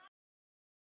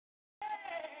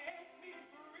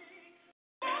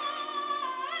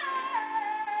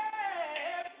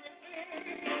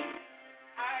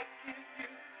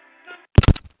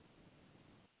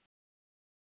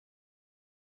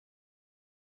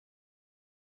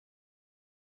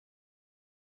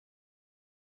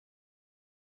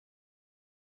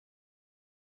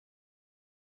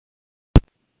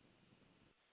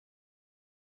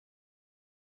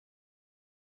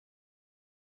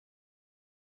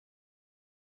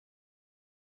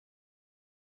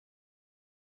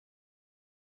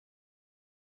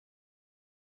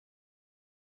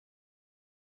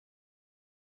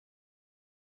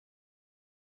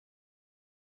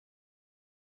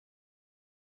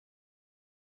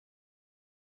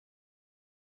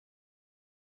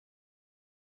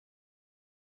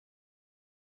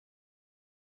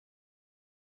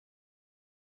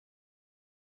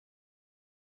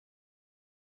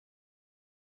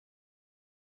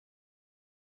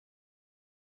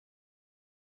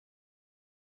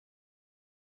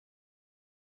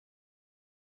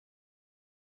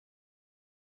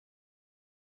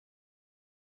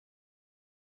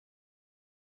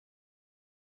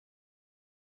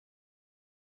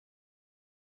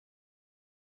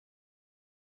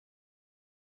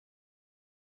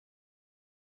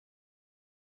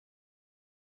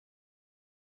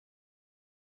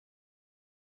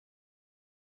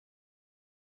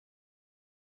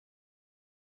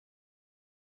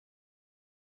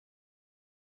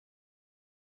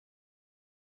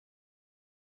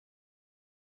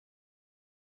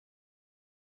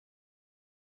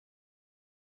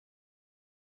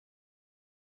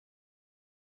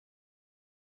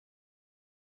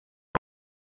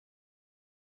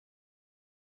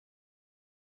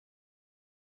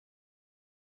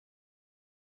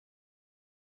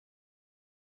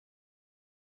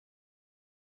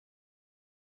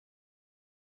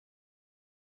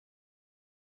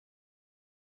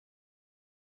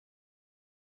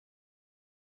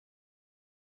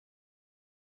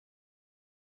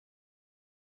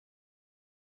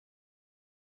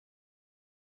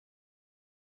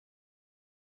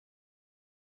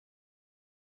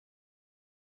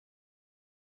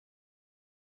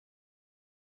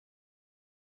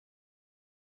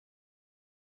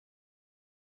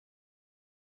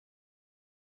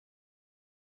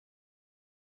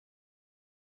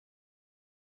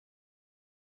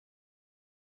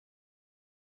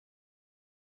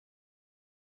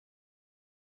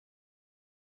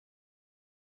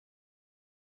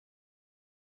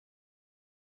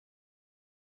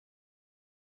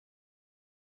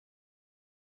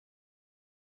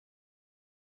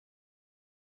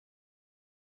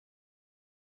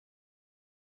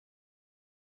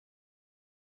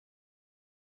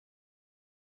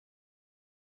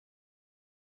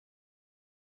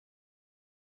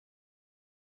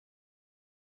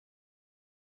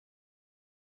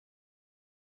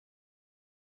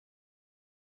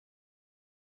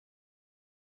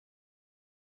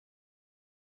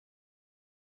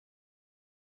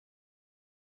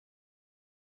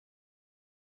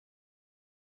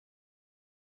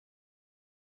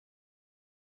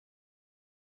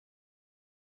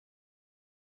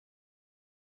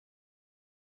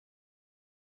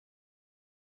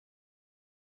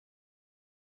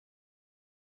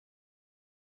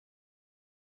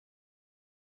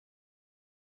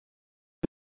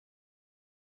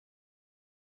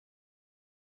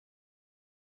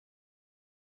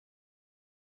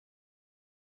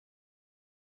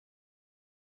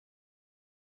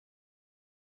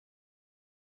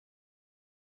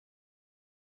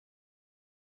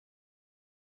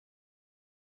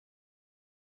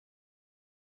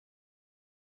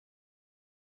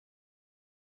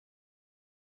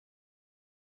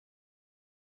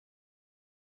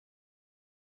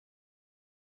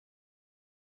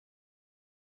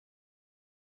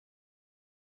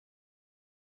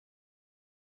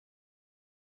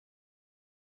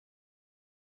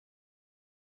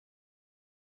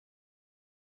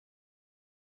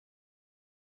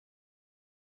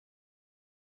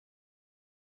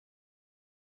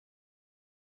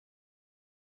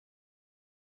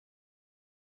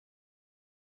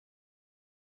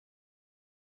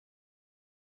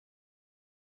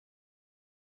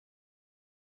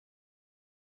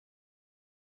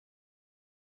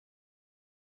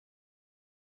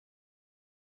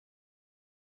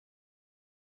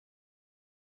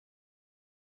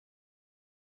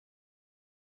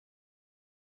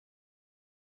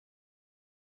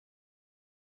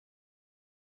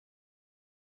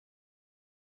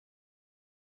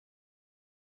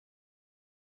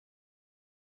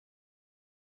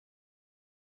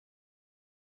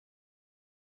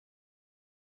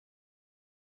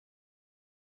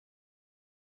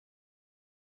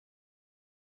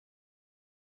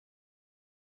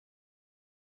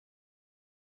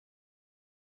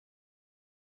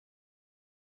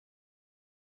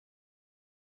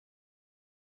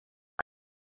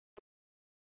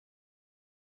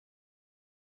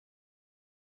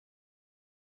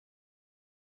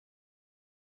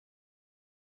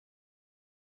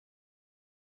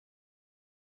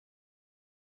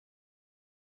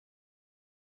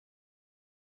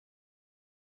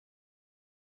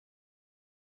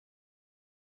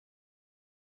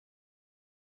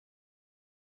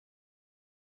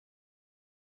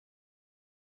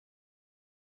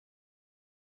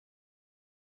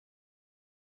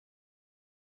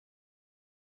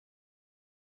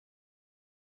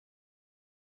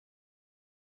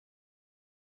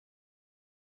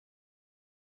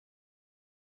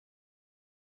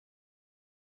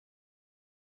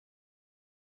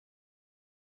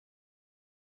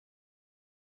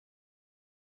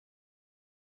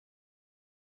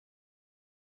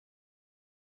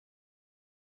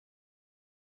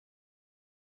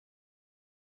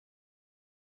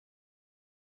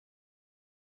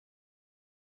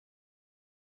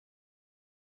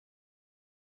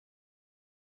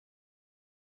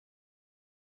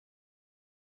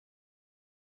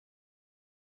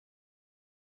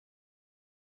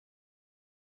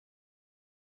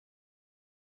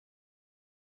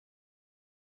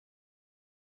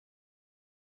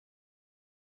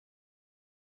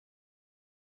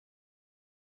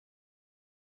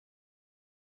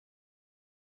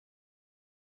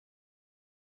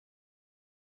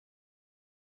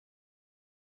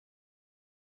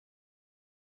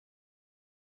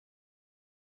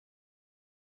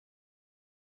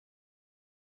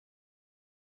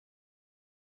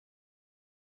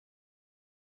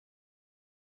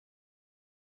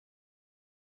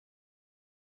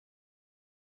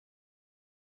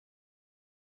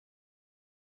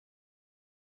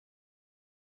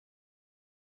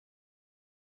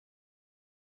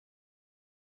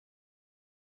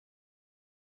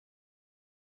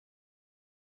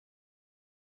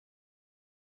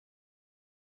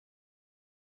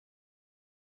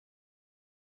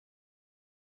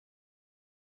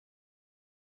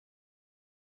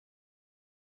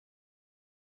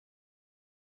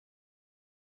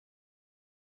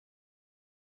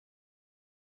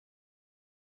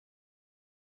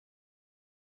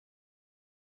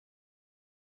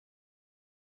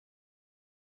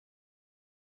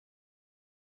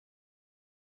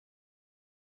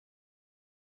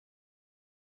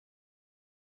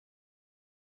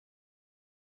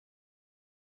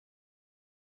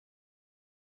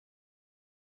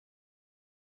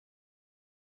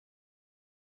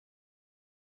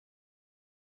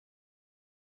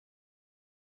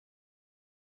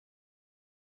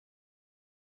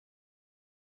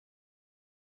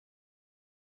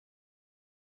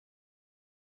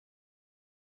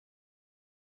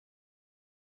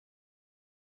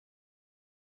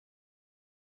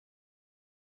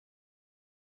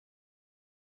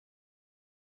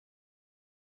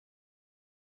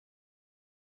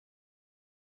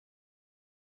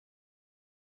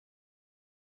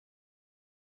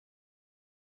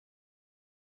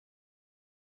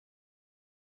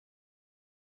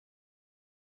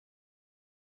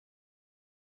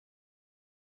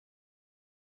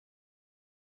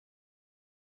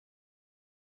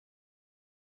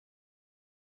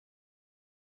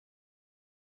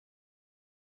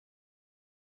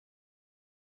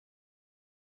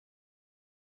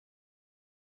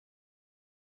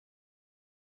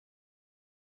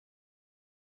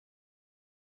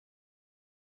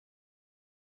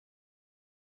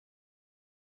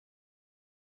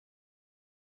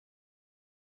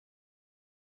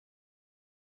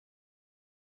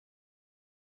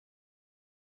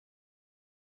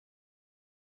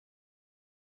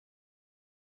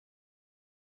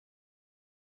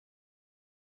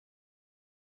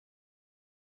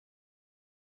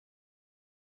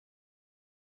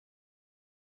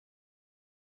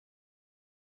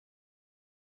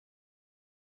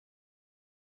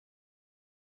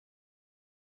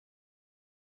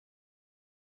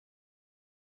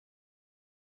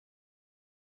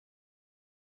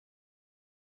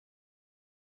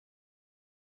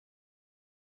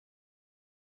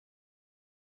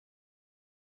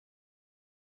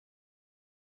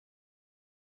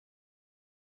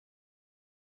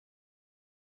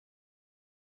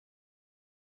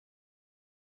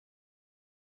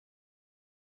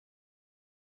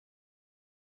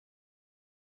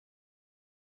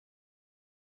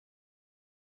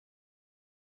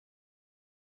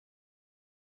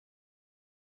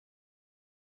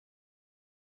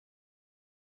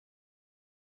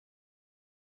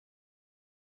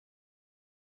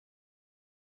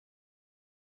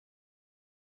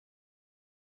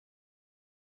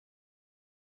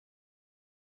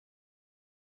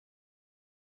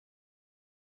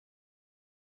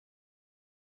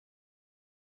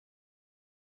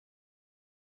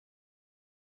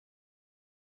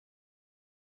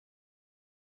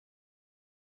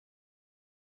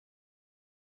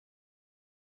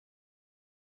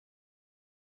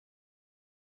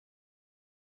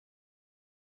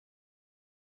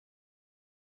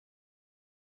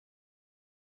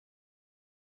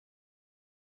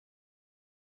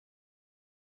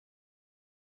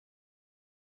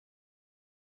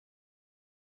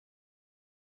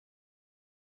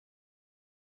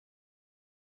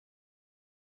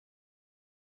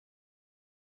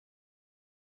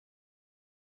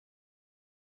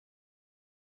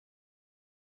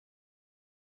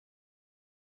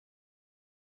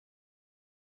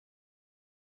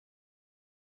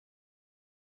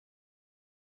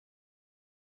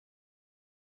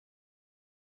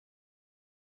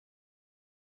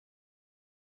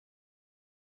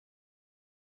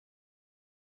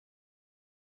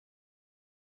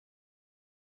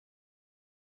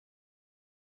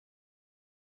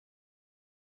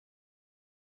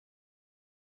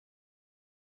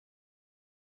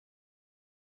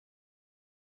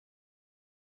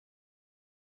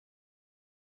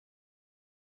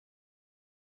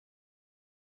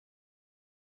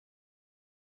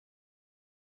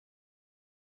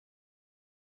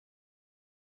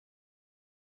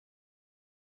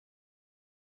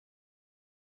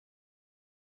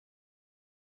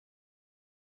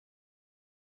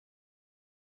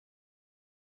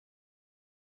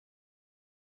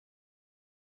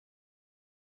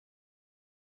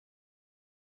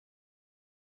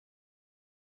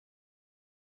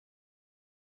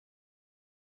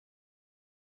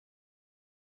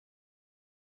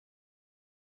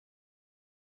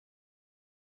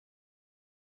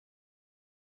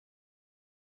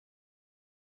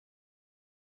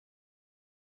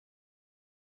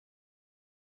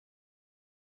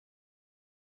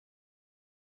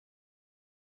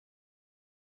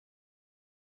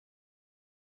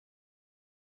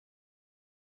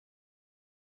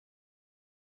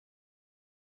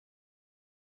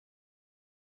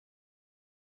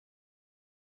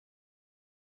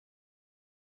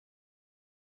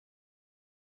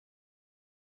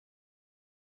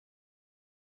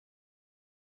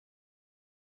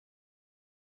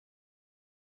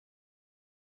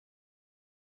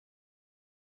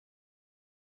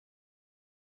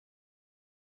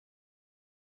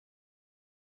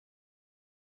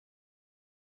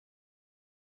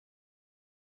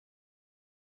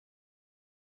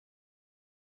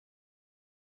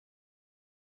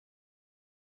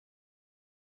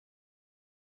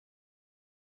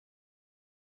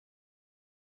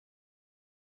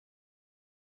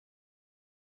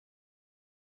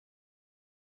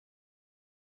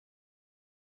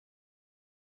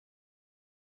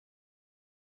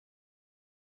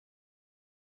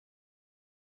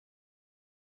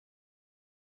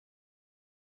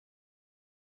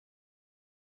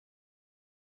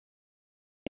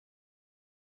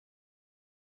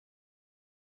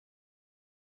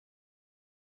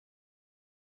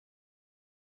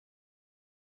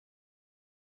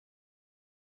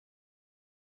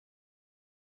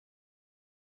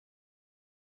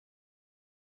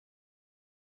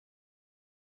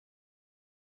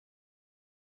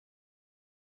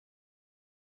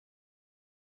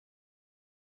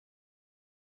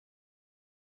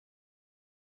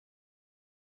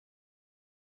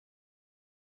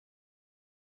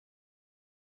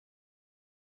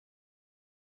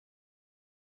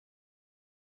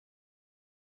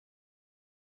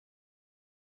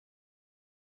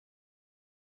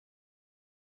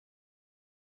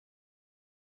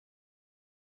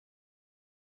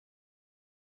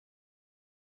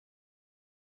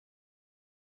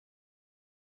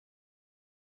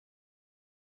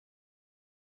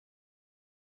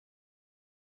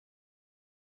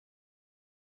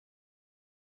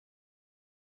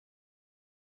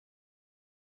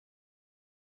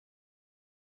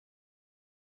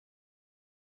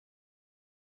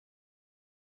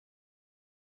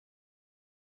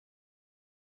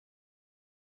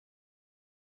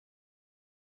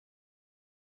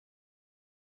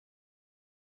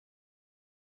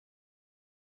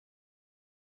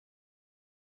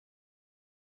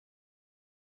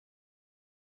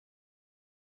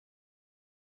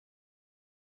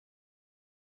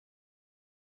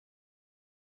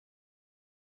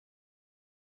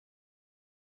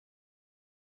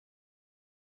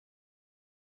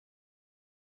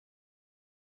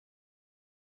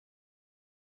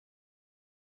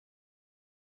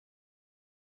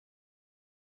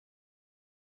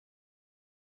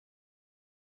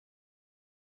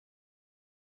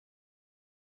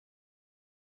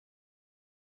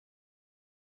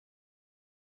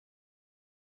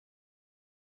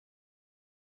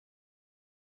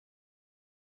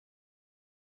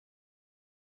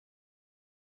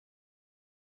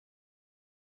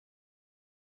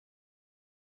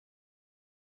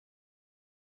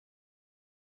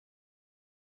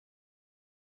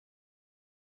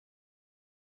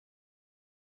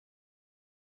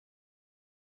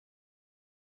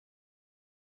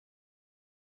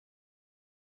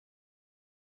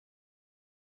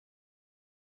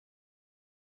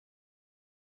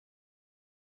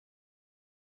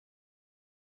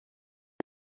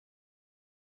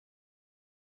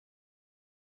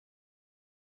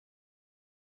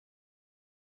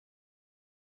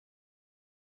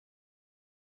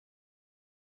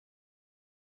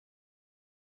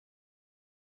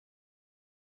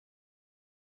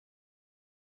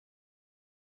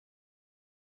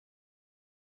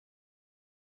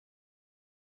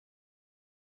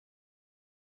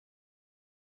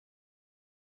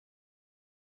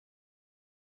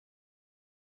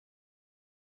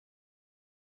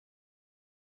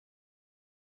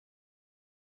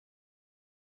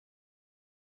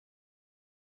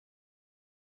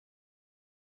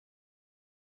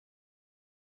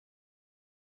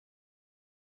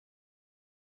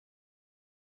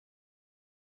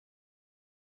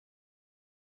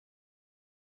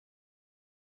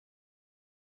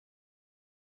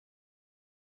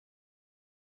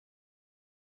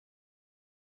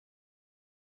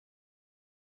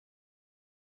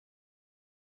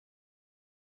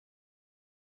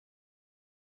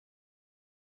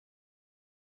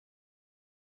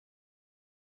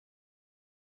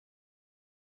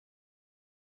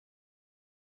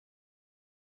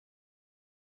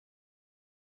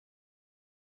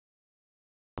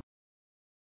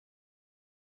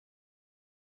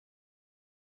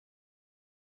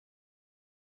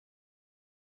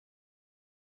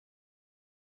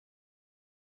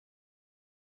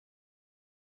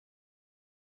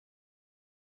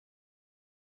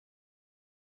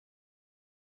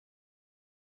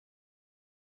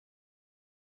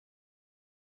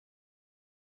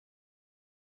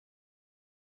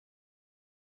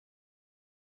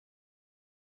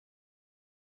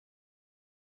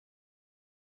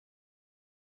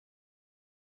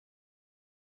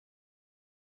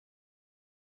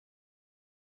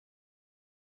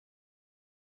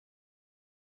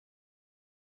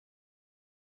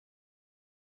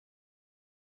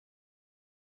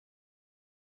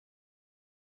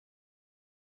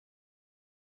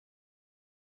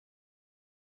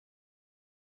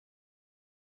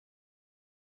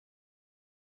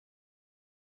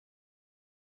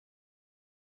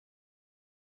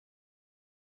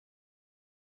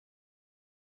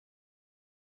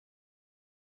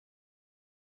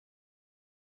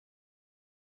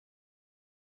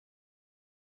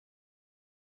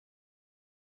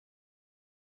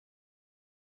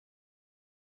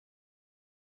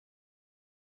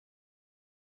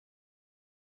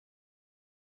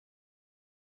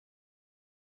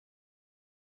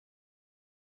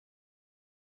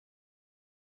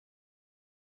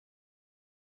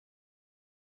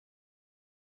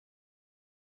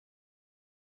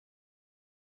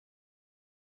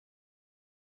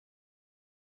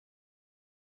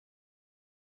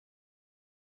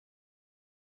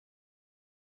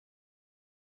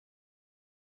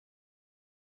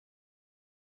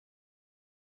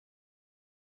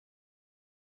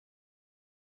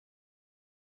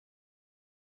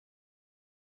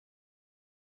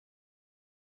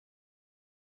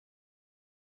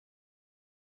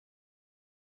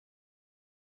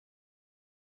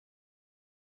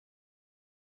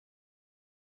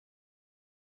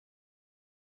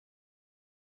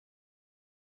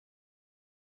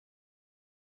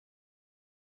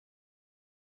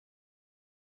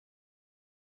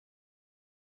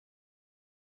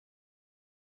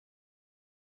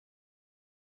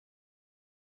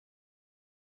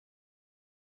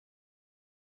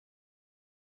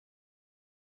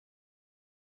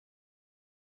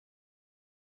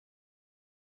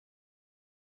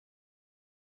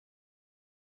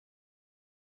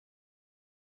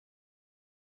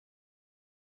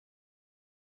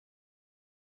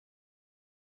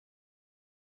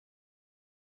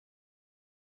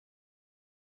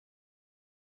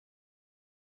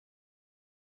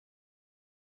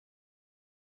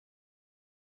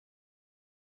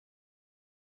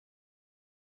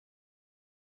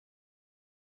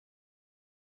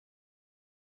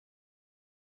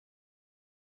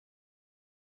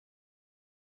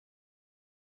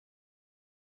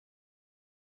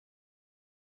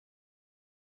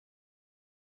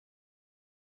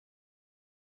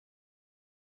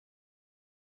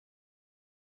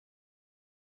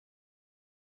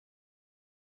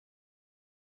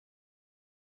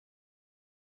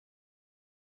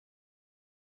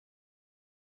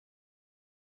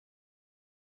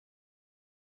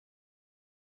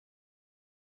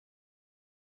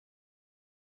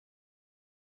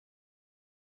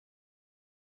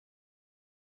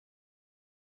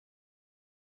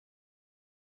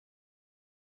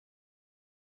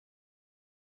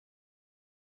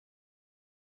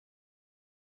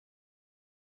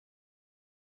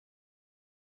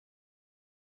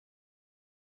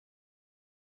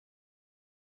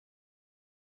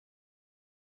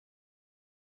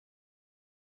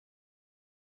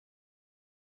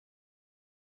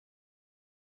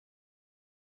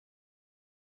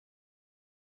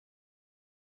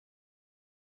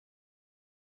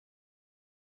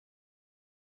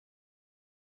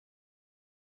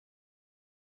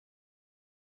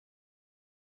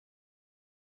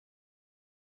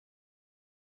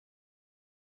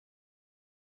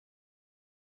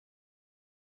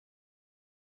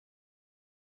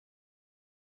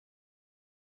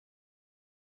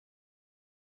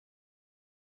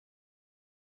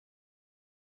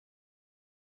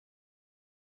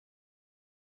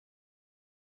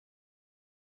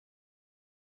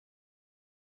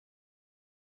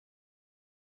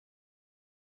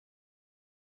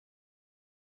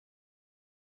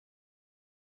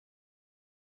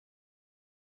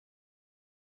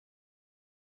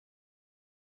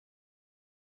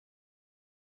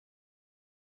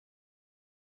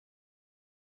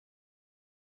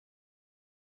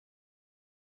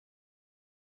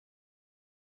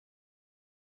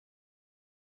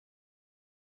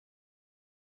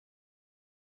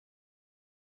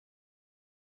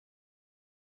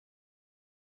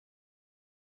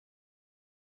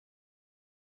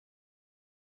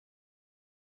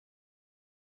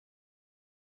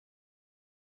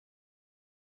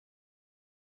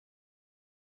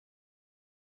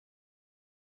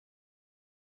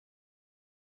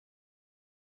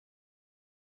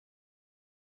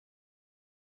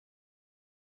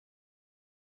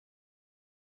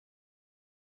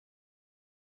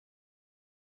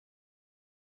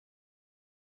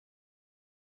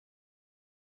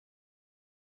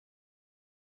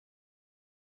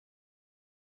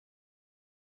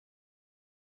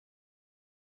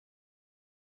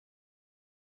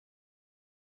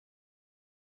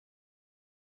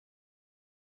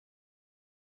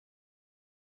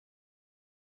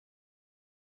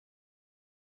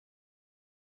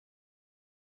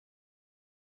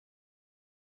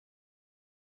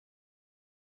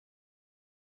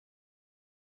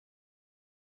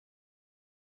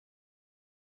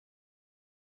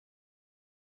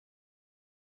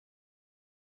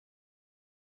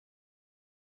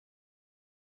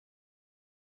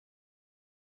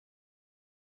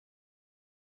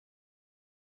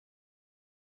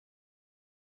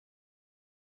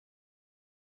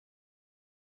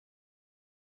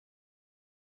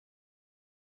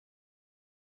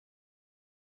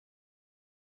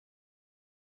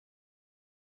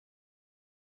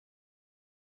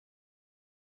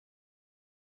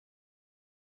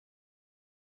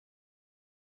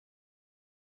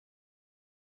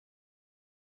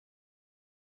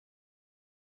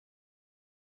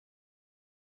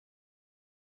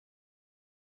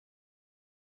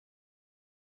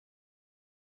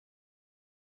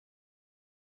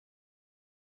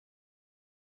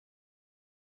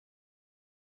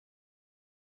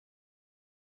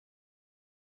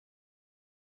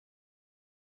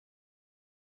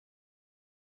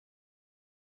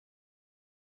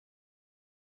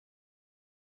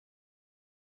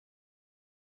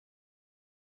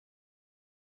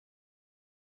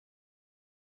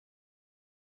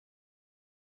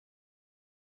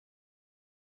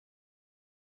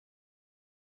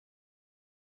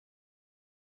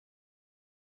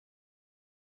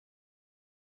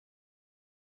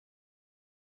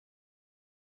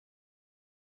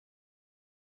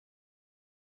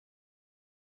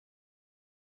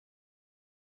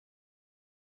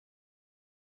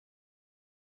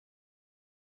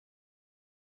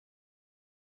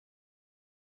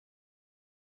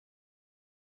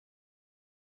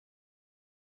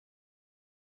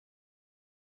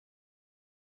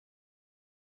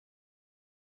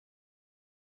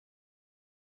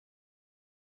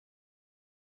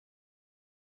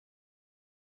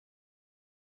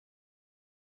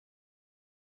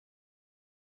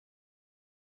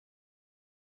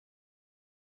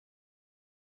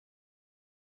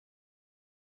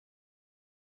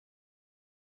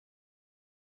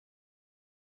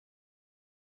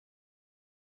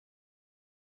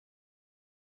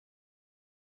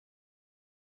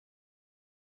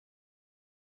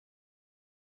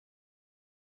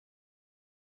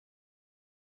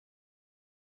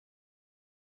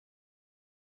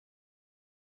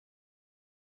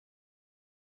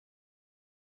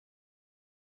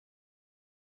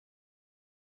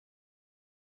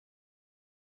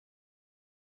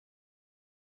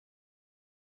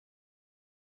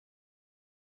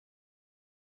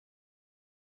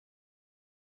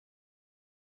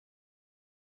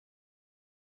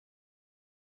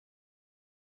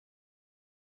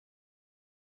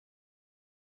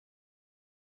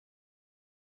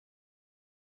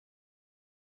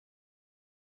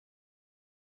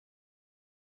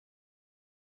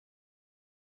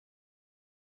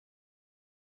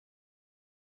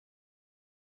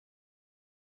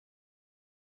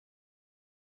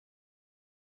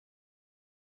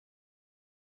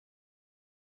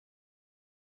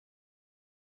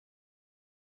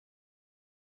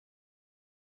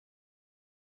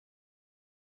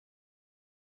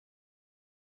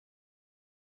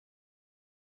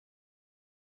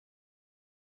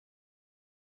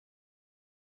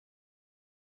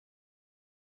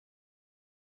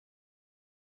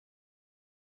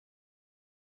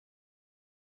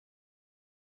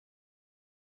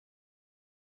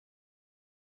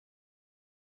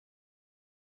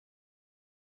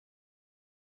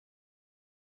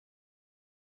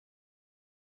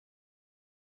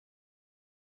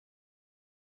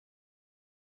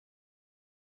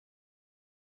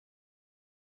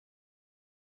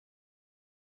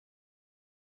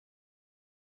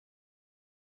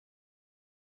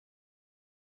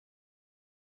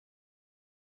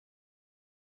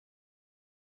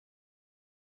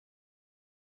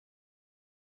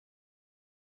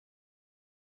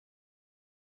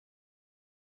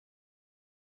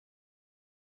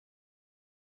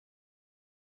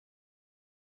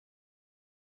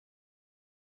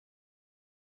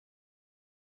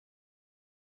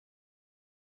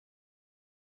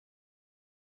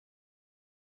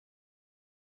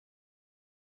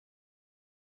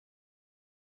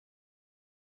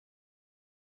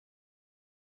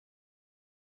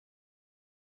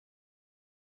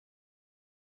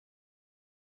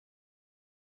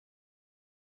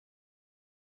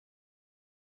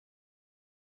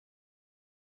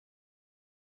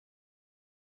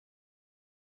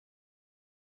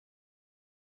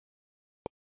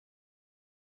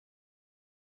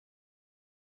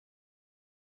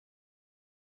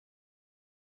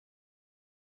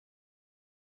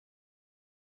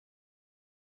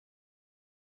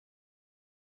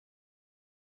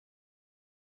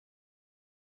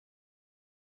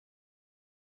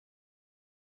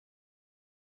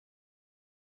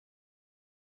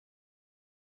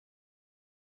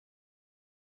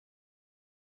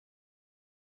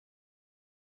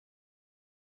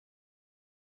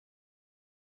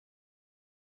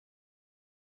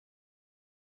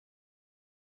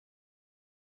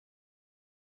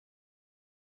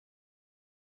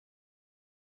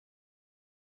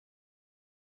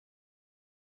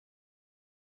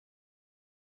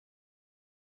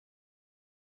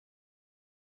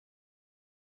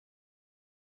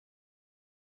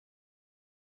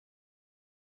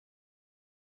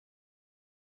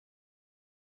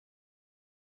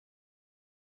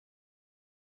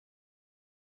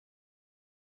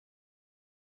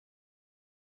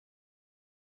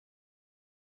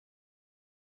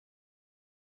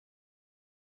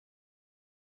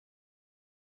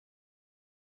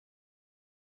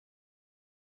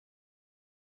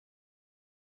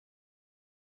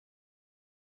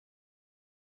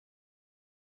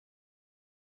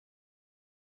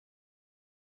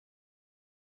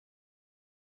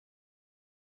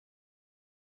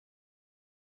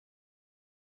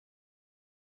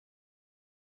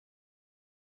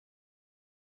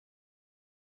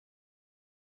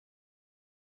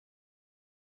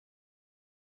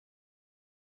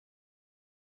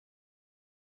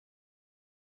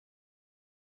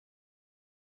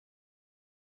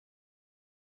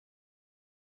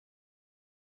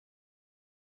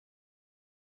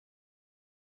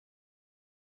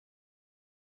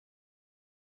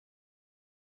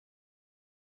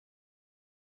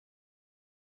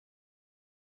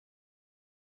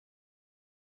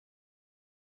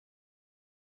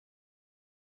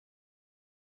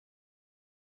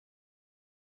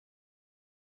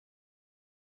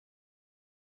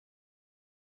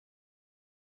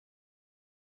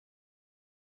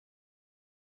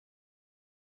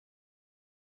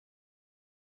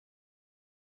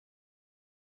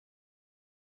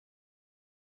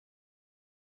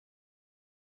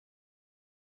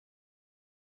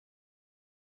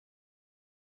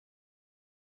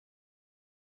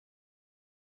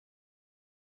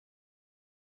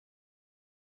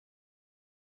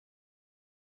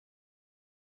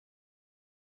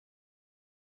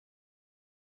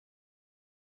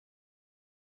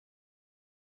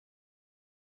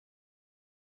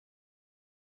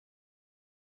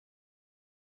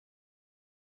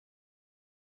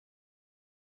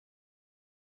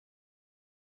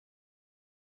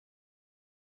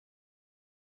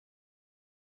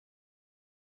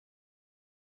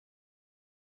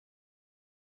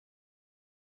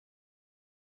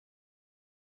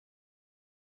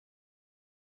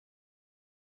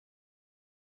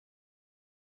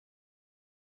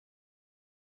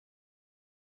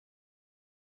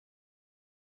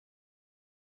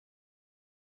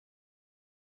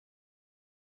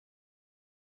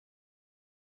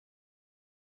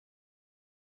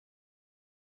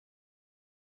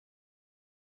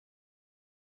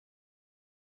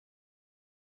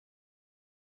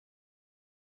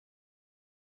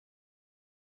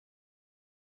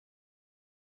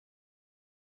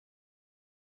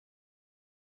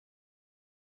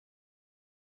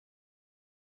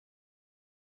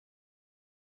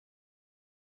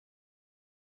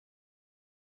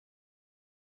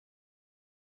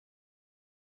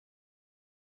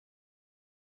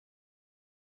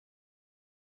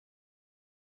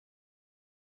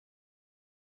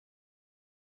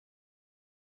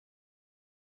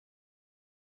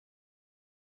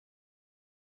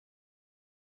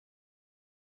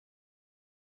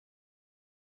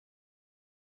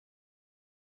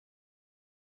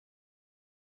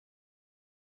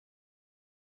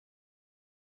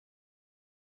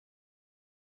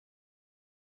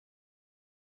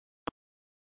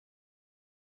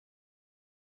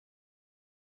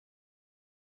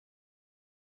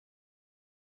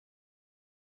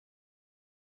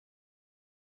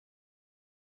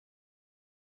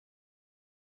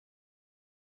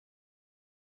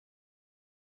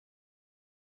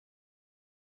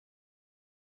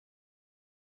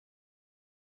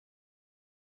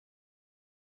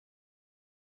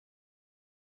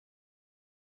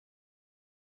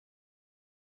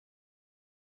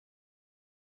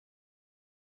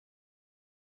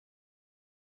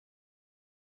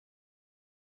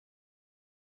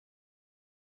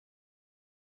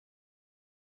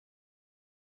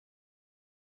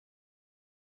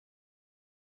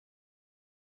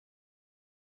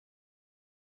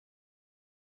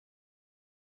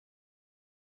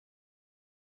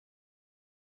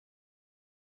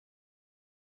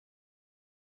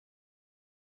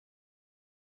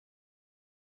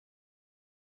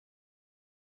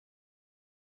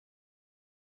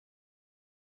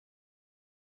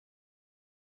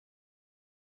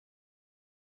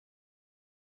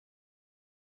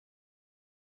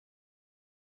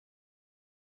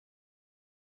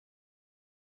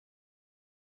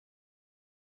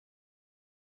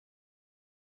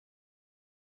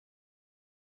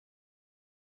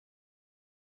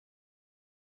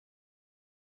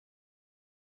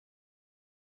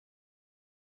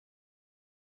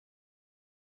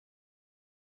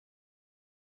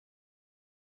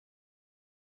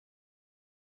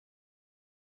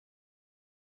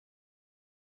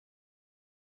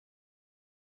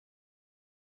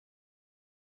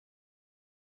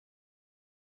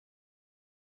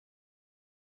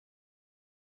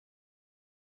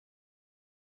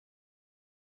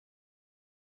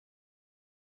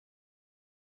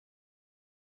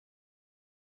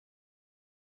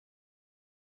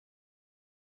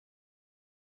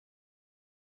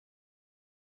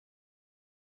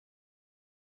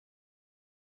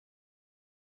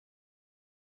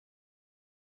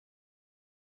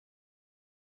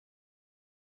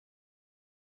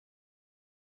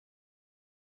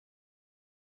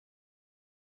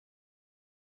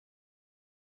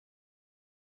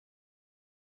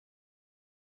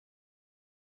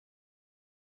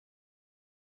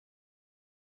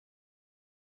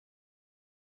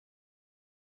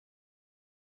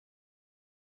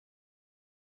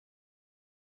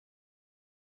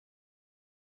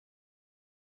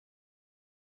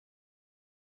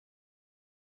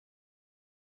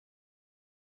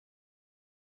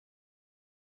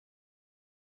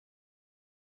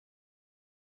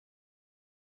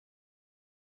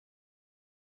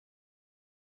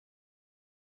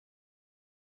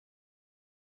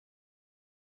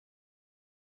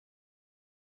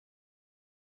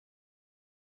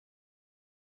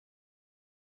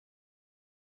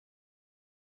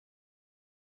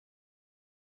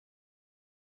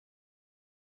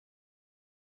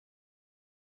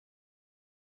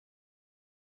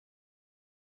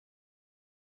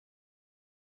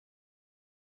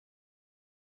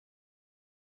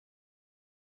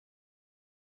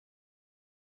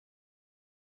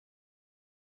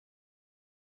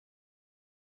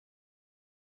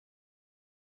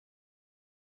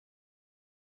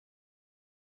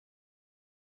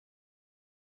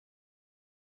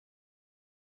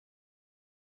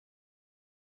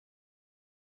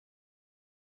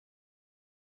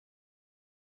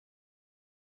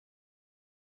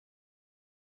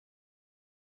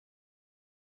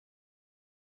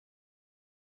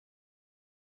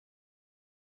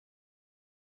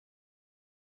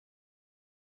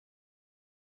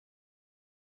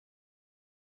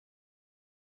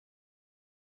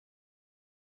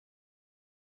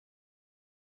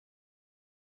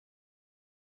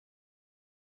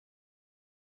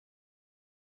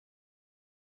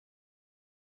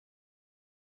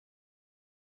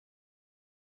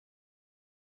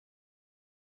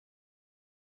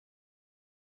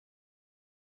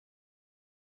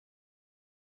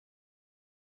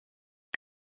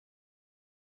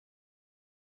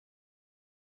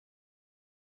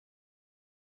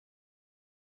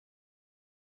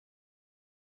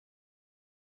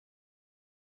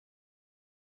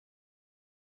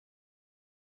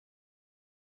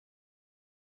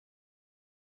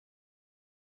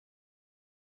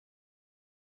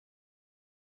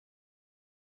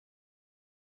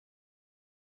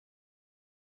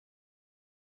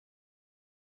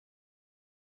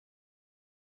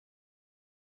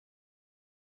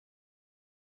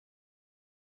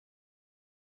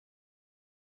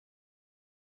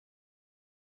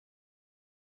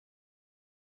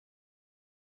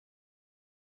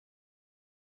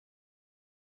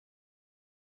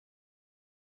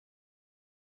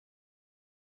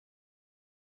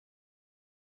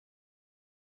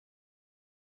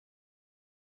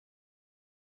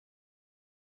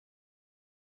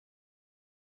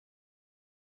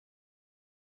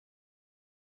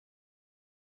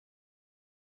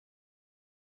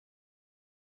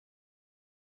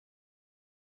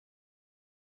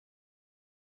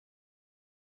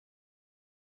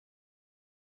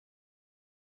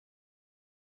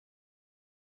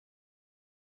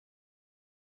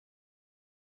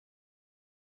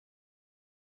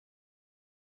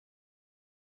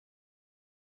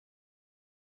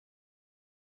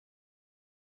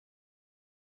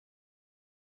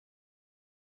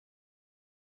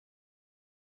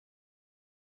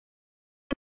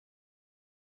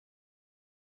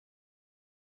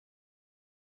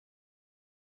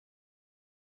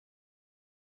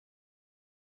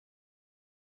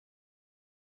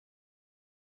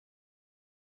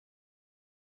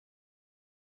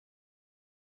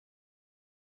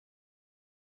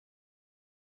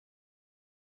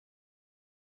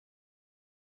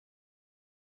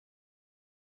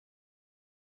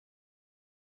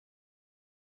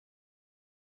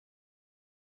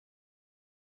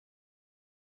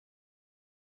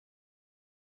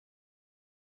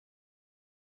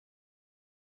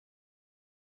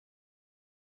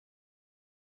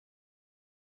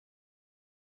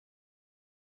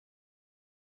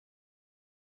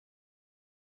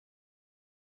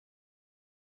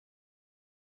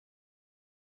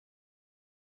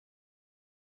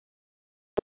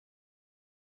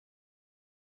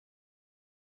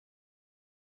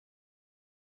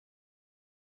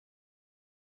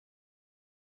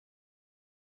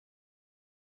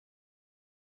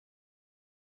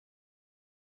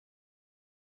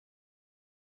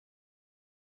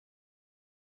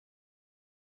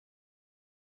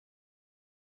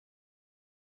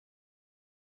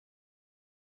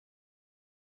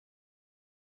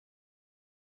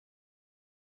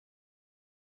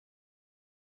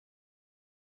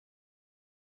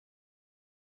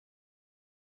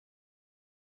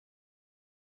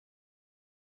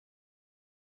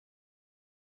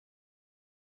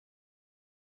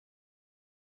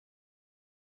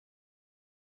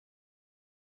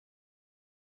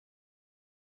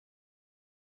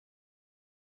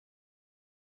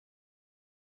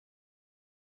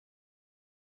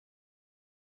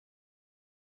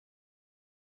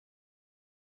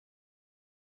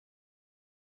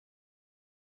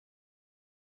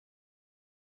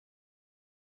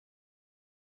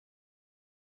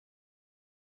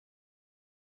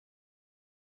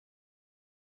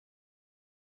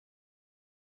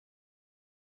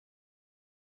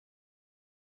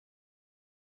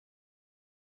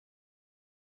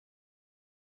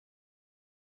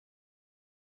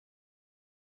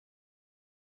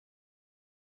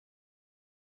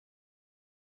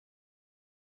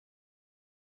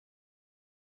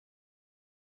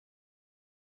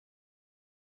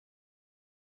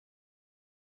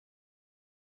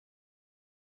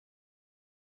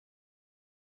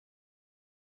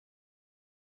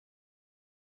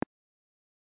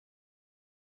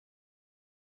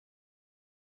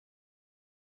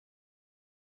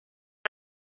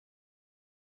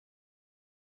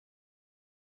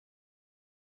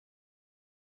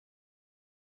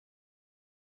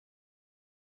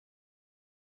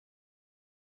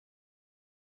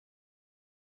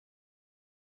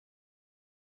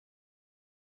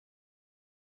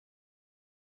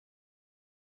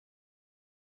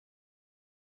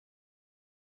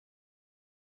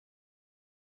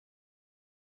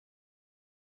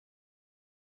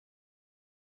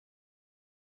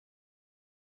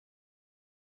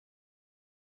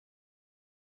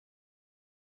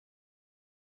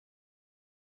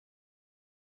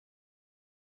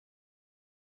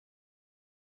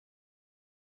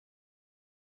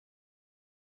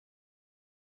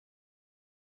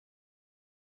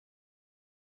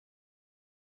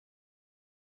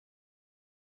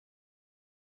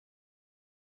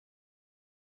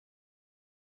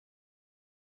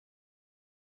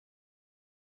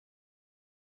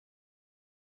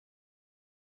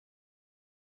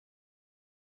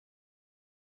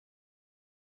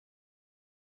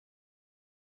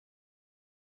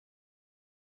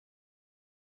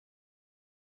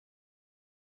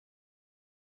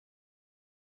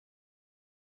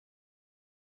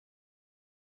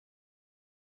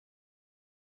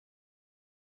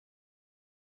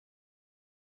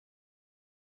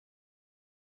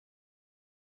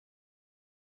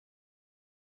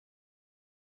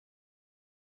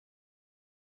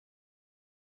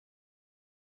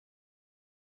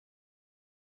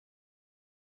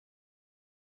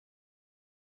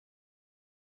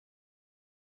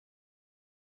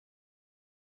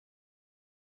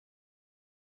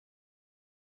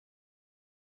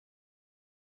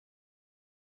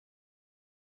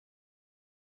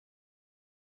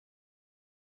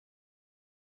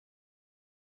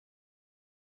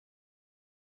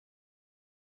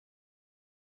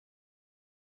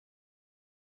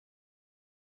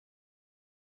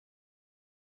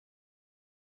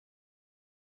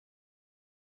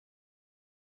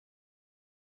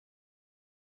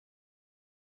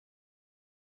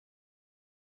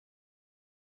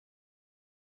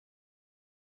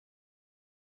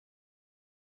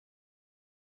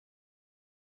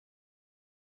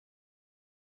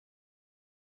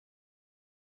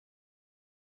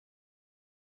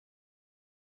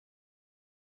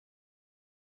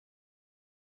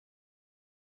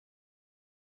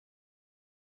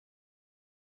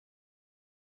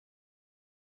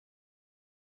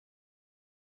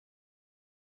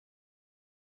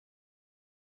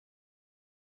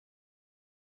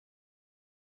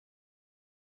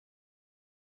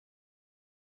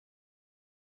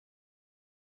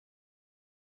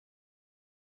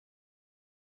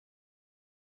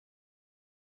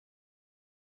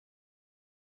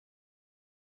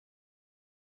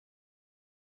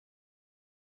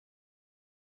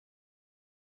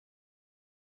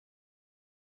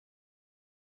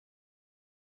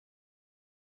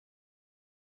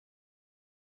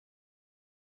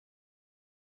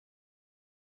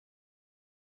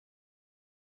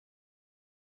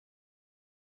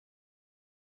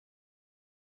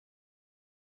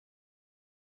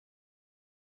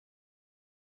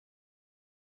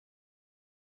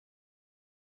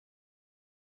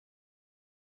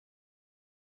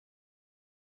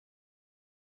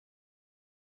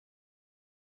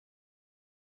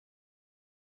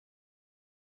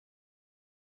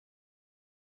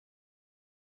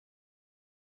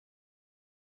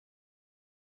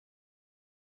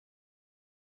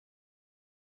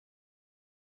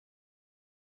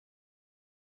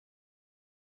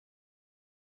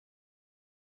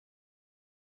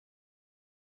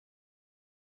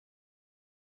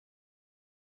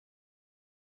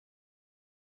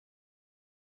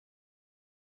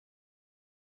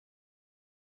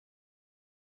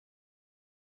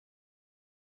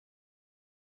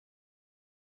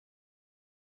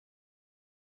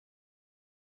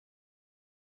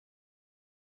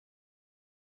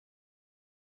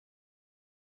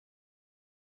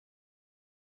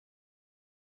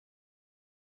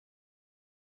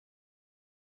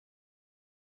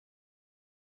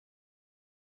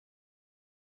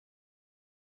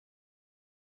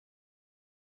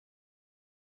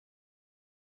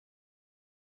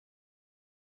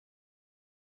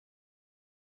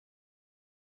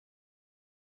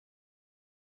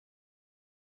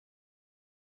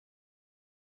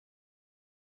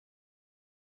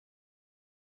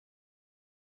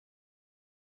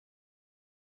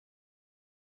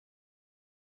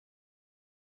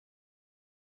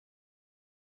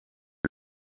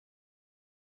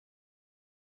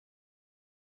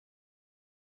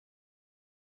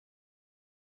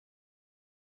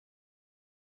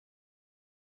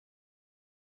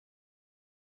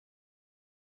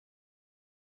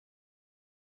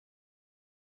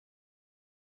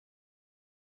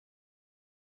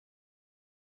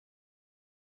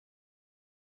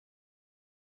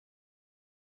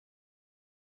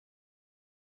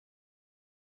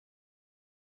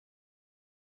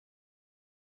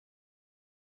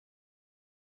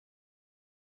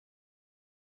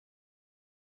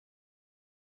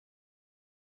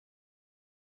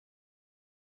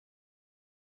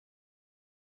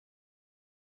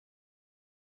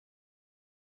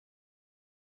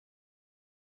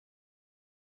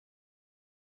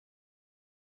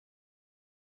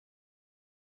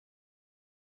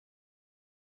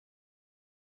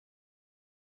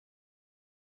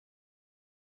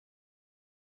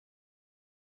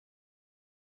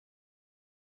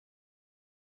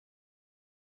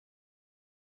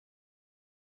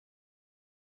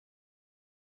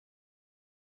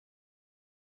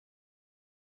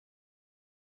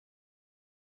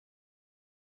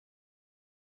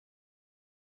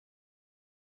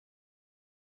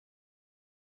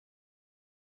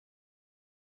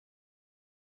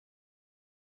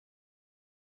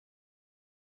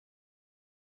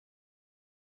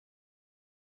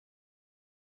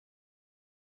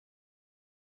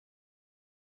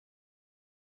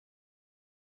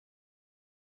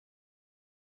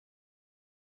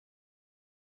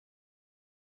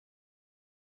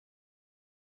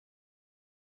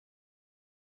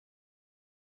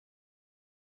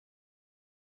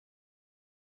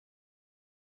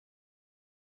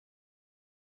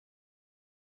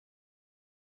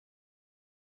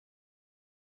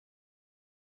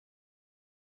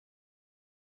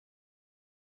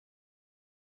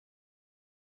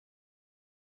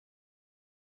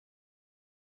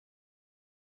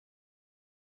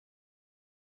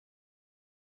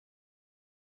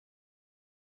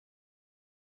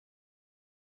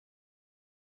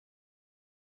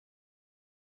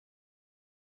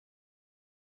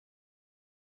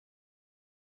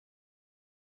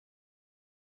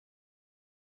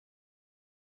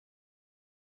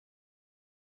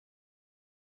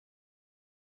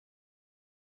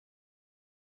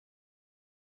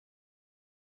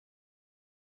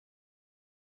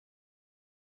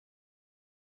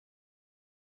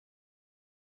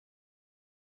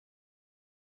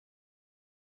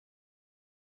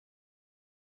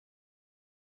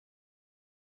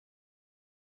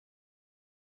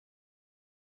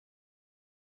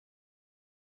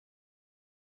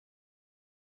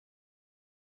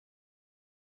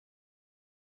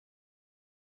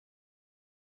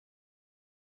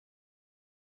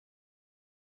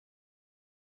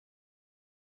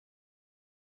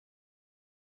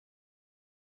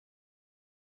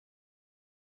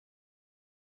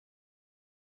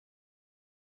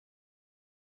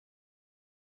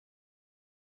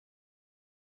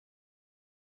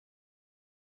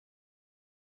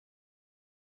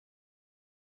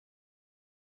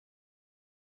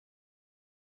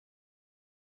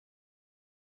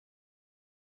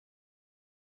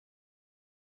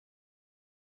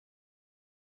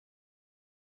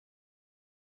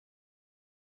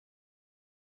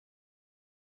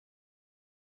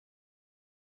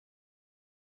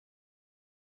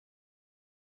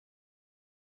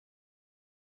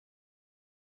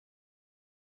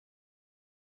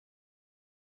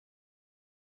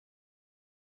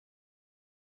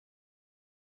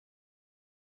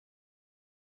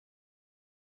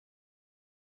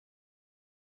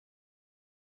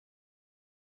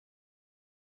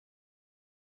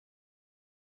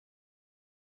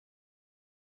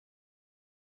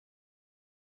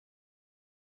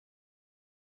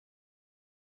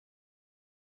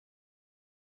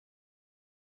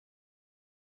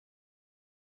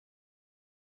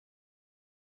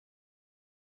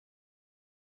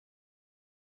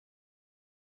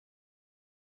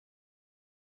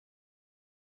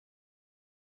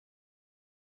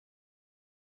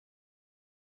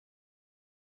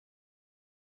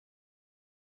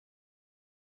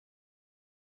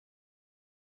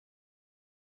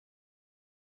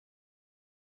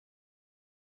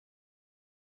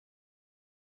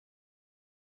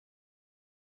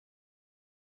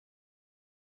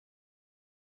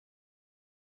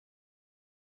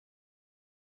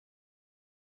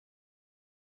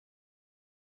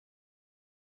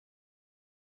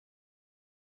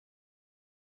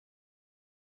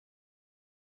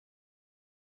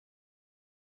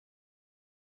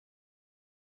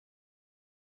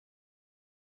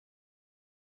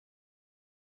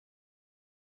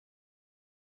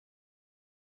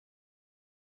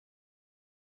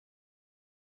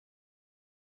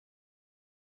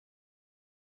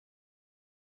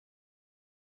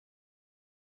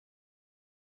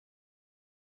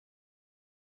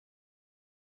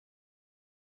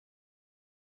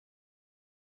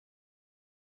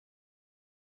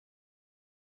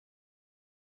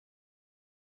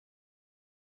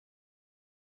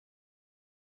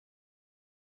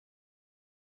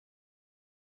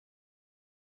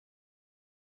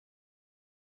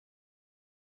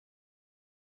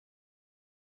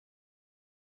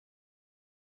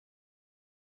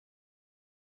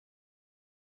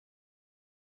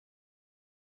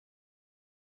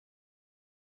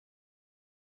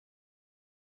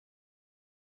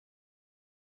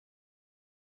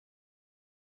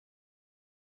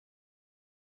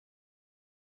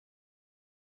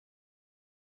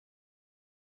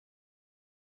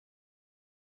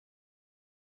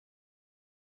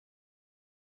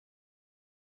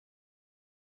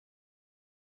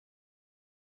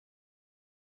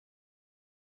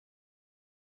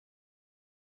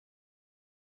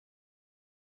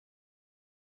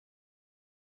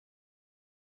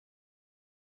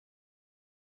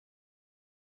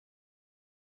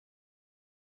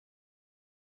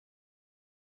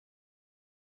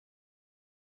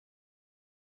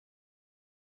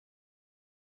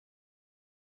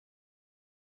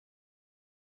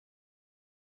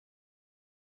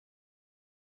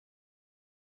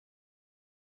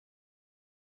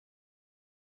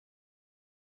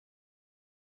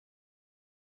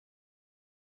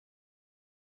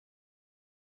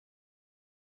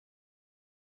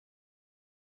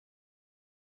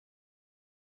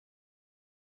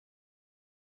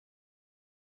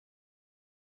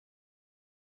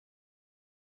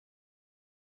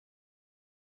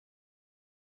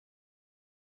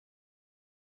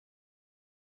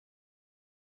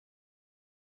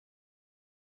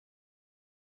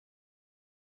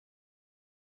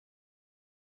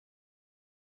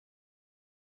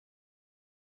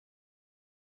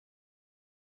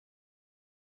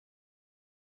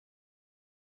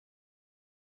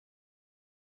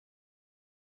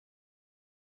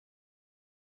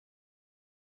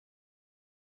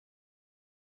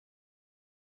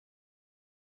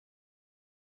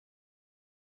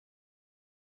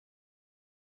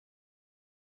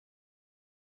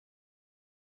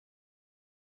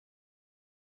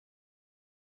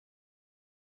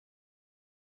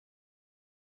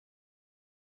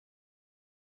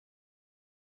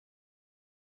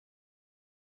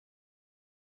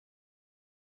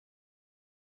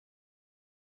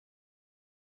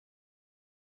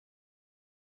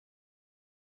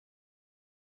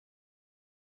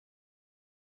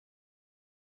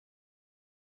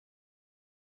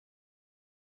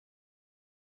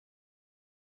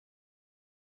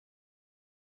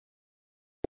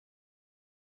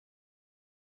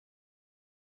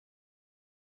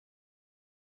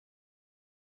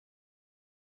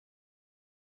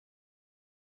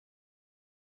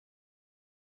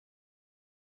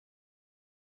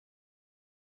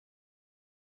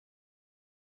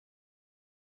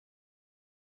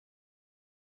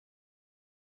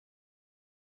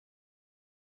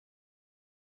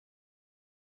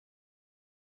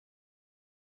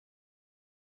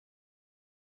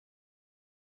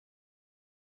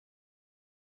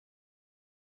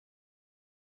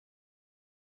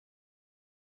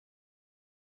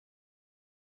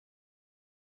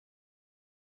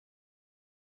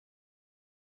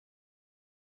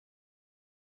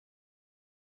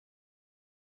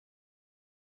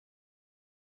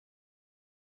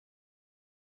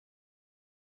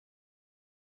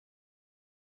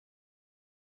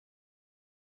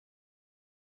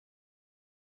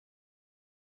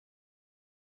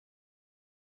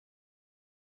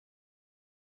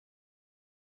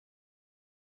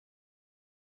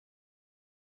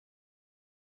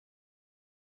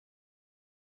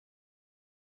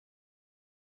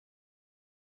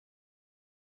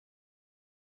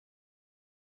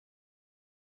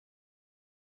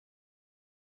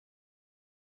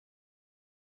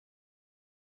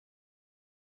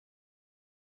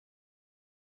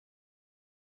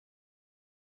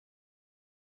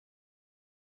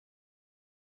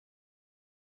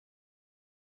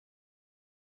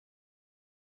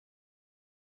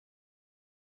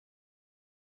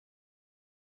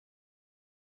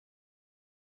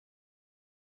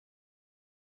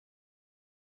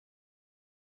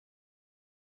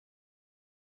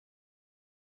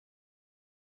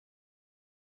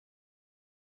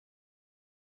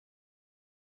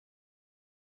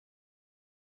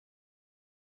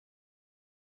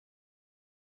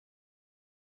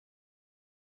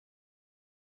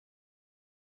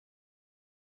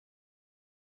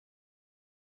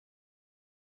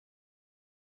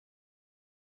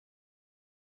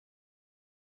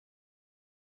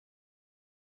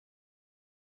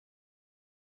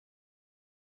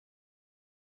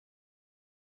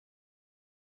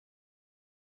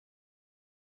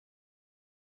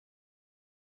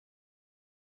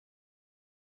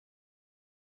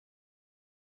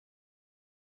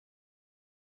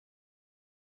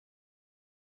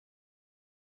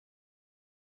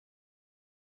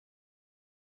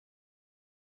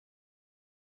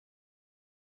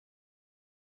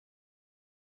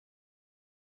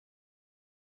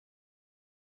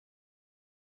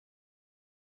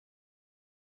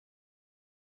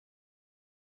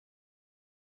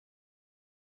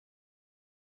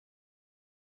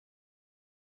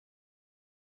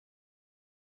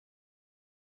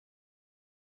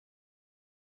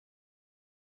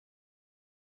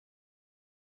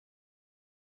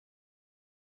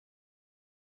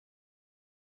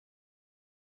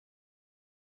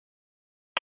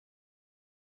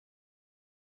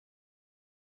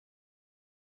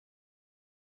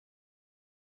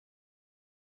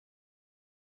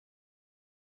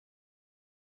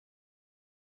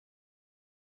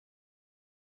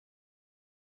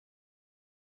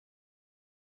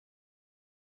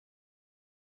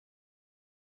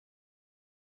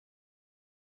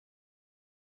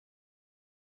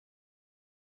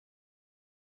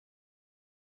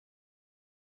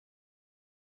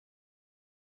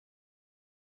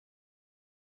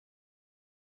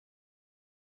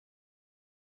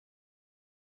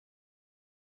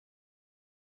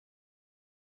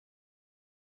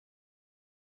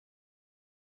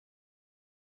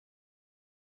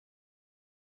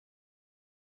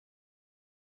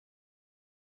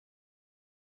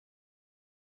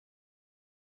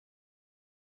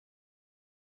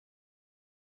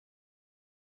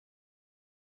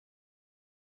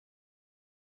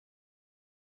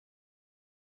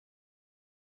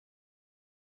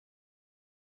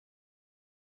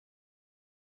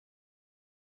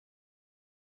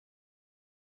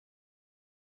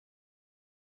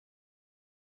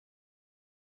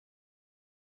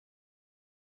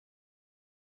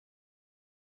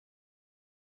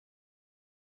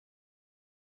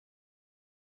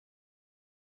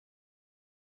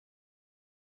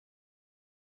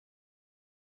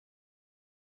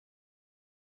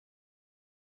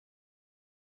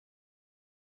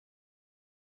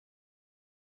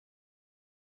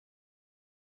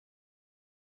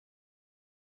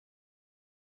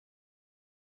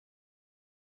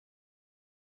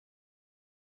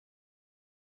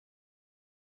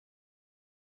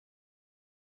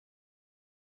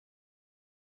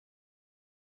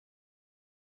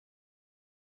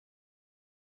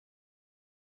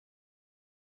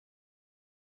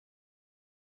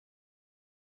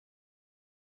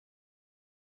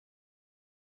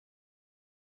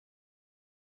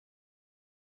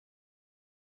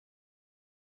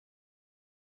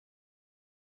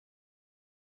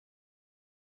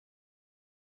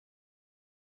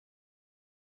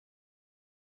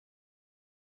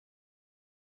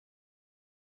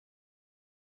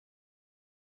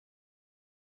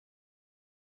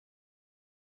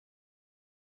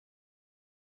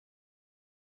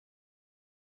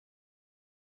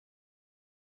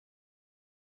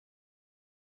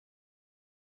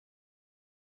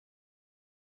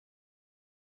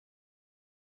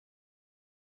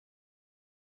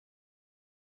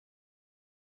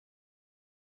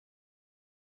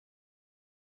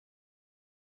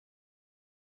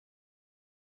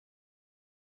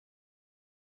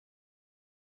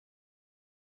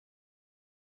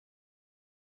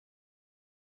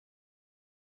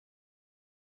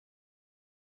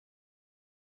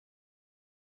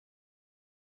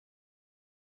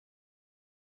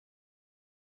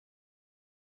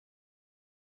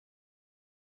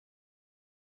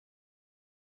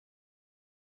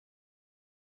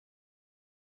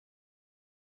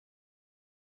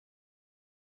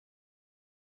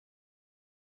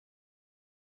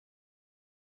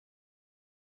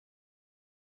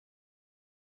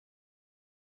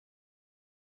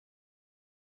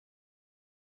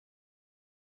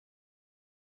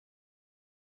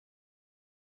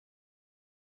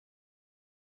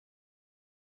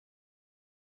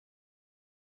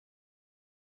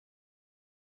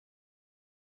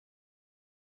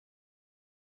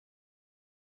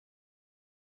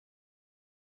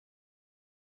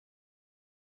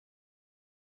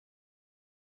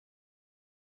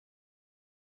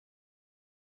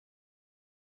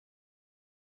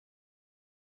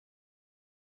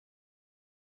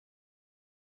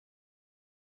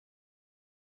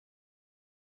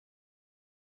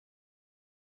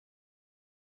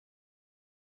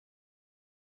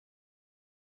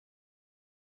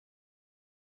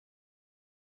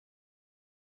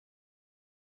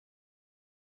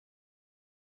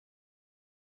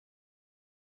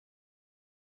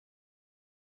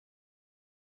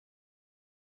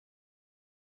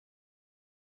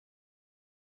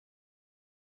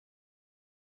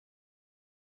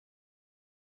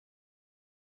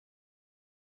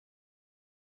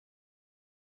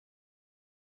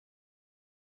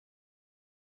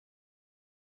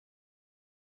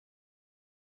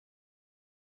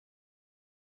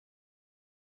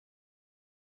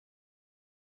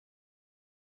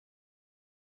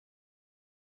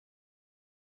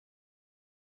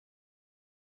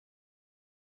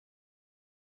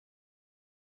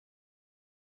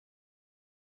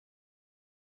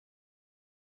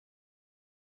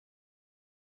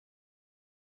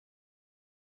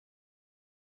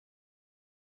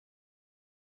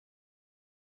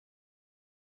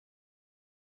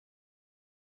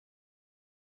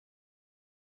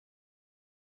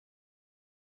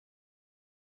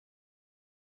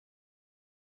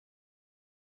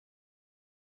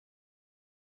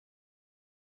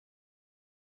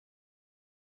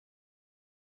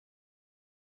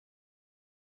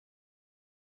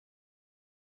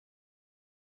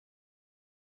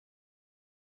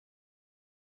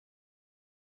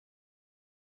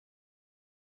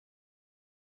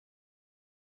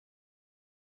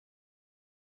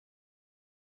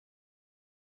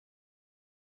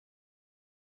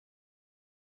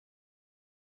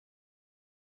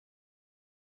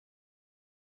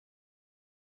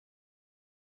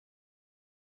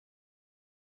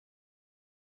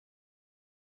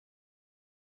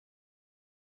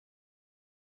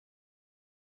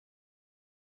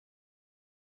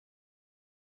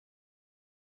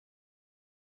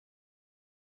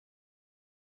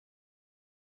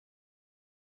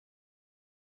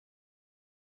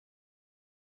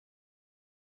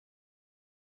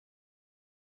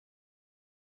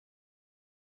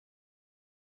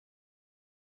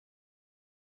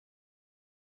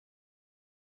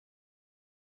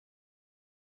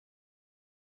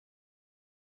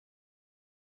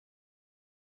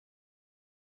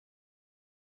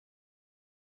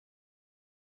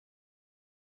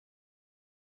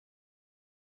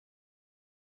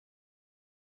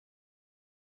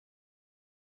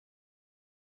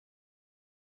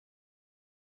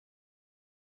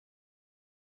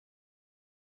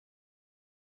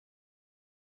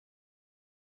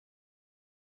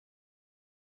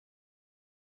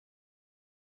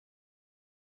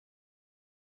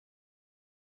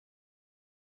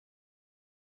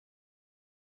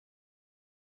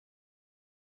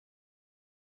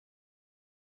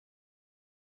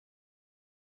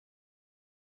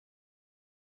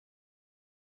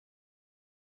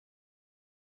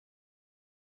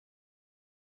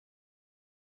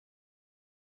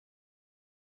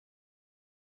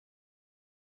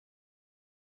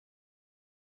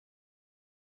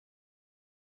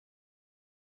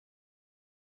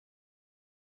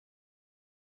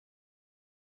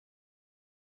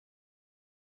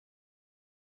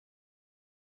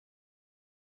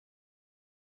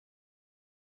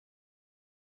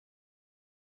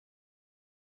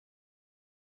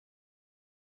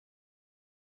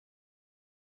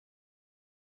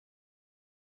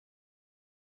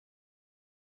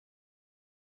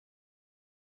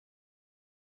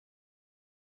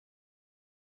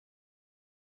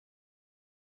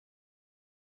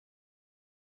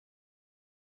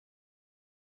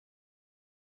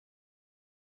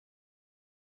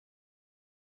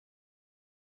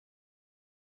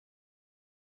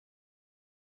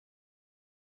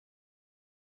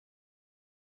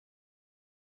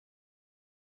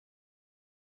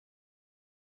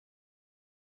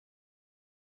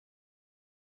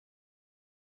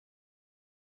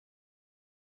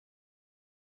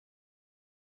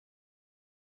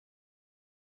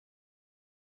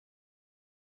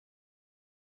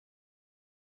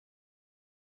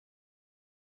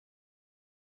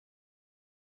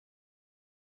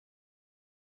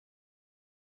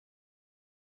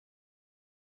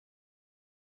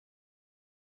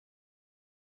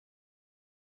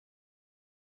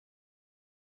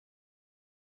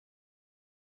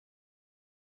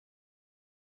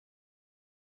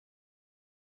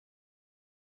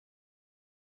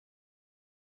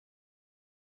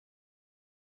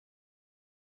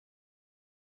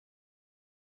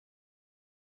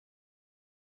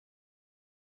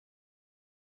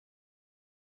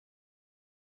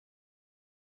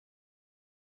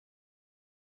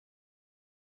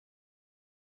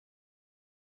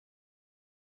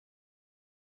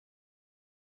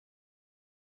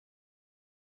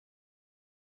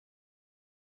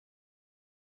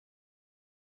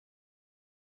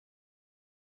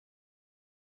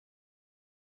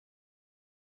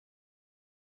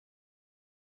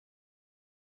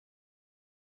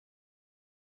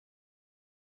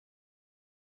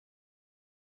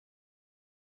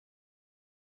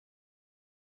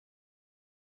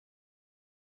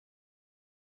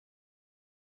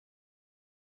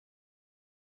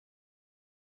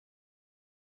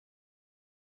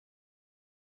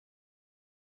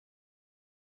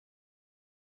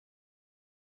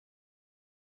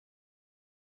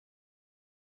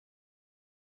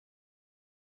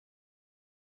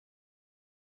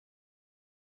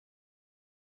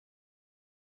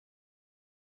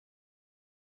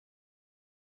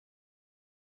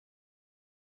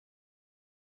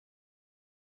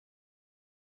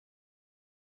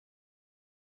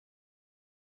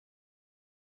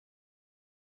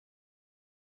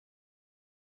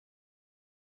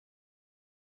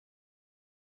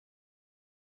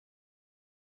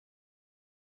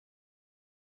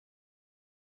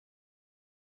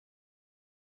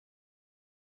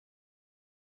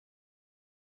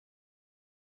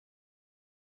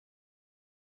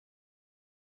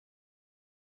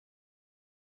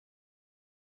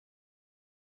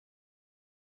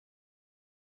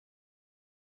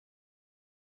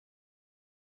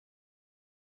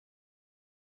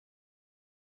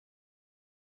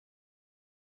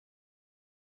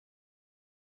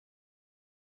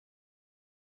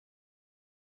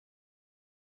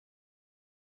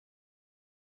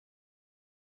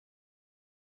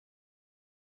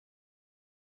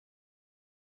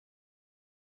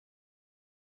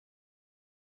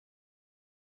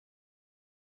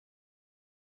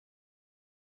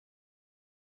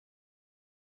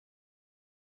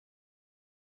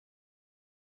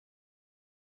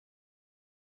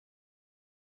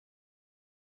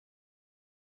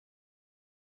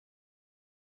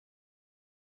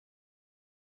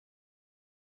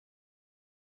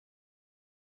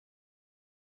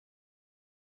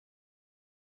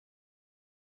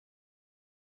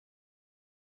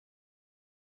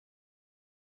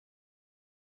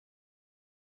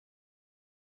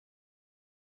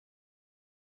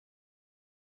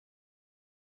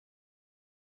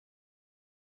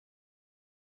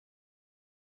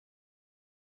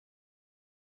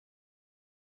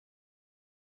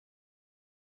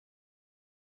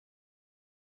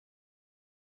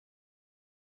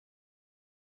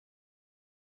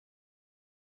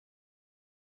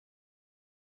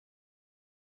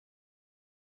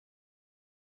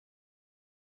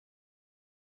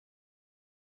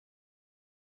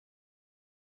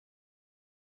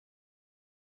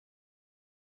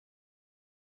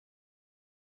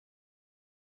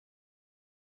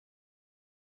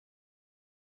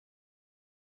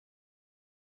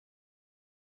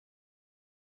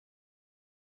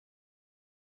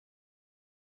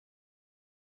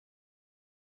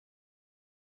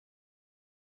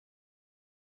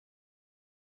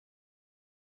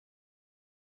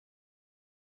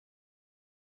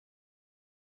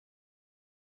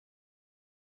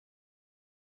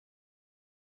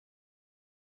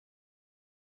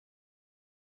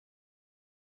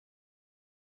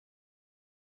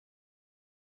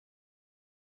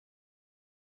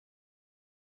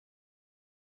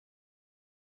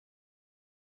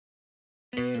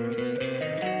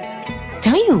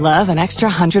 Don't you love an extra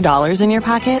 $100 in your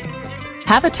pocket?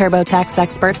 Have a TurboTax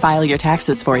expert file your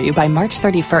taxes for you by March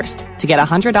 31st to get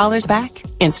 $100 back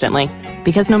instantly.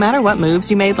 Because no matter what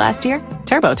moves you made last year,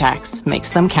 TurboTax makes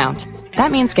them count.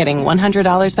 That means getting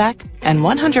 $100 back and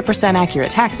 100% accurate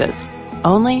taxes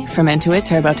only from Intuit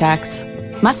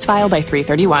TurboTax. Must file by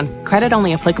 3/31. Credit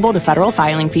only applicable to federal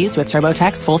filing fees with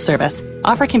TurboTax full service.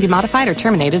 Offer can be modified or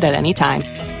terminated at any time.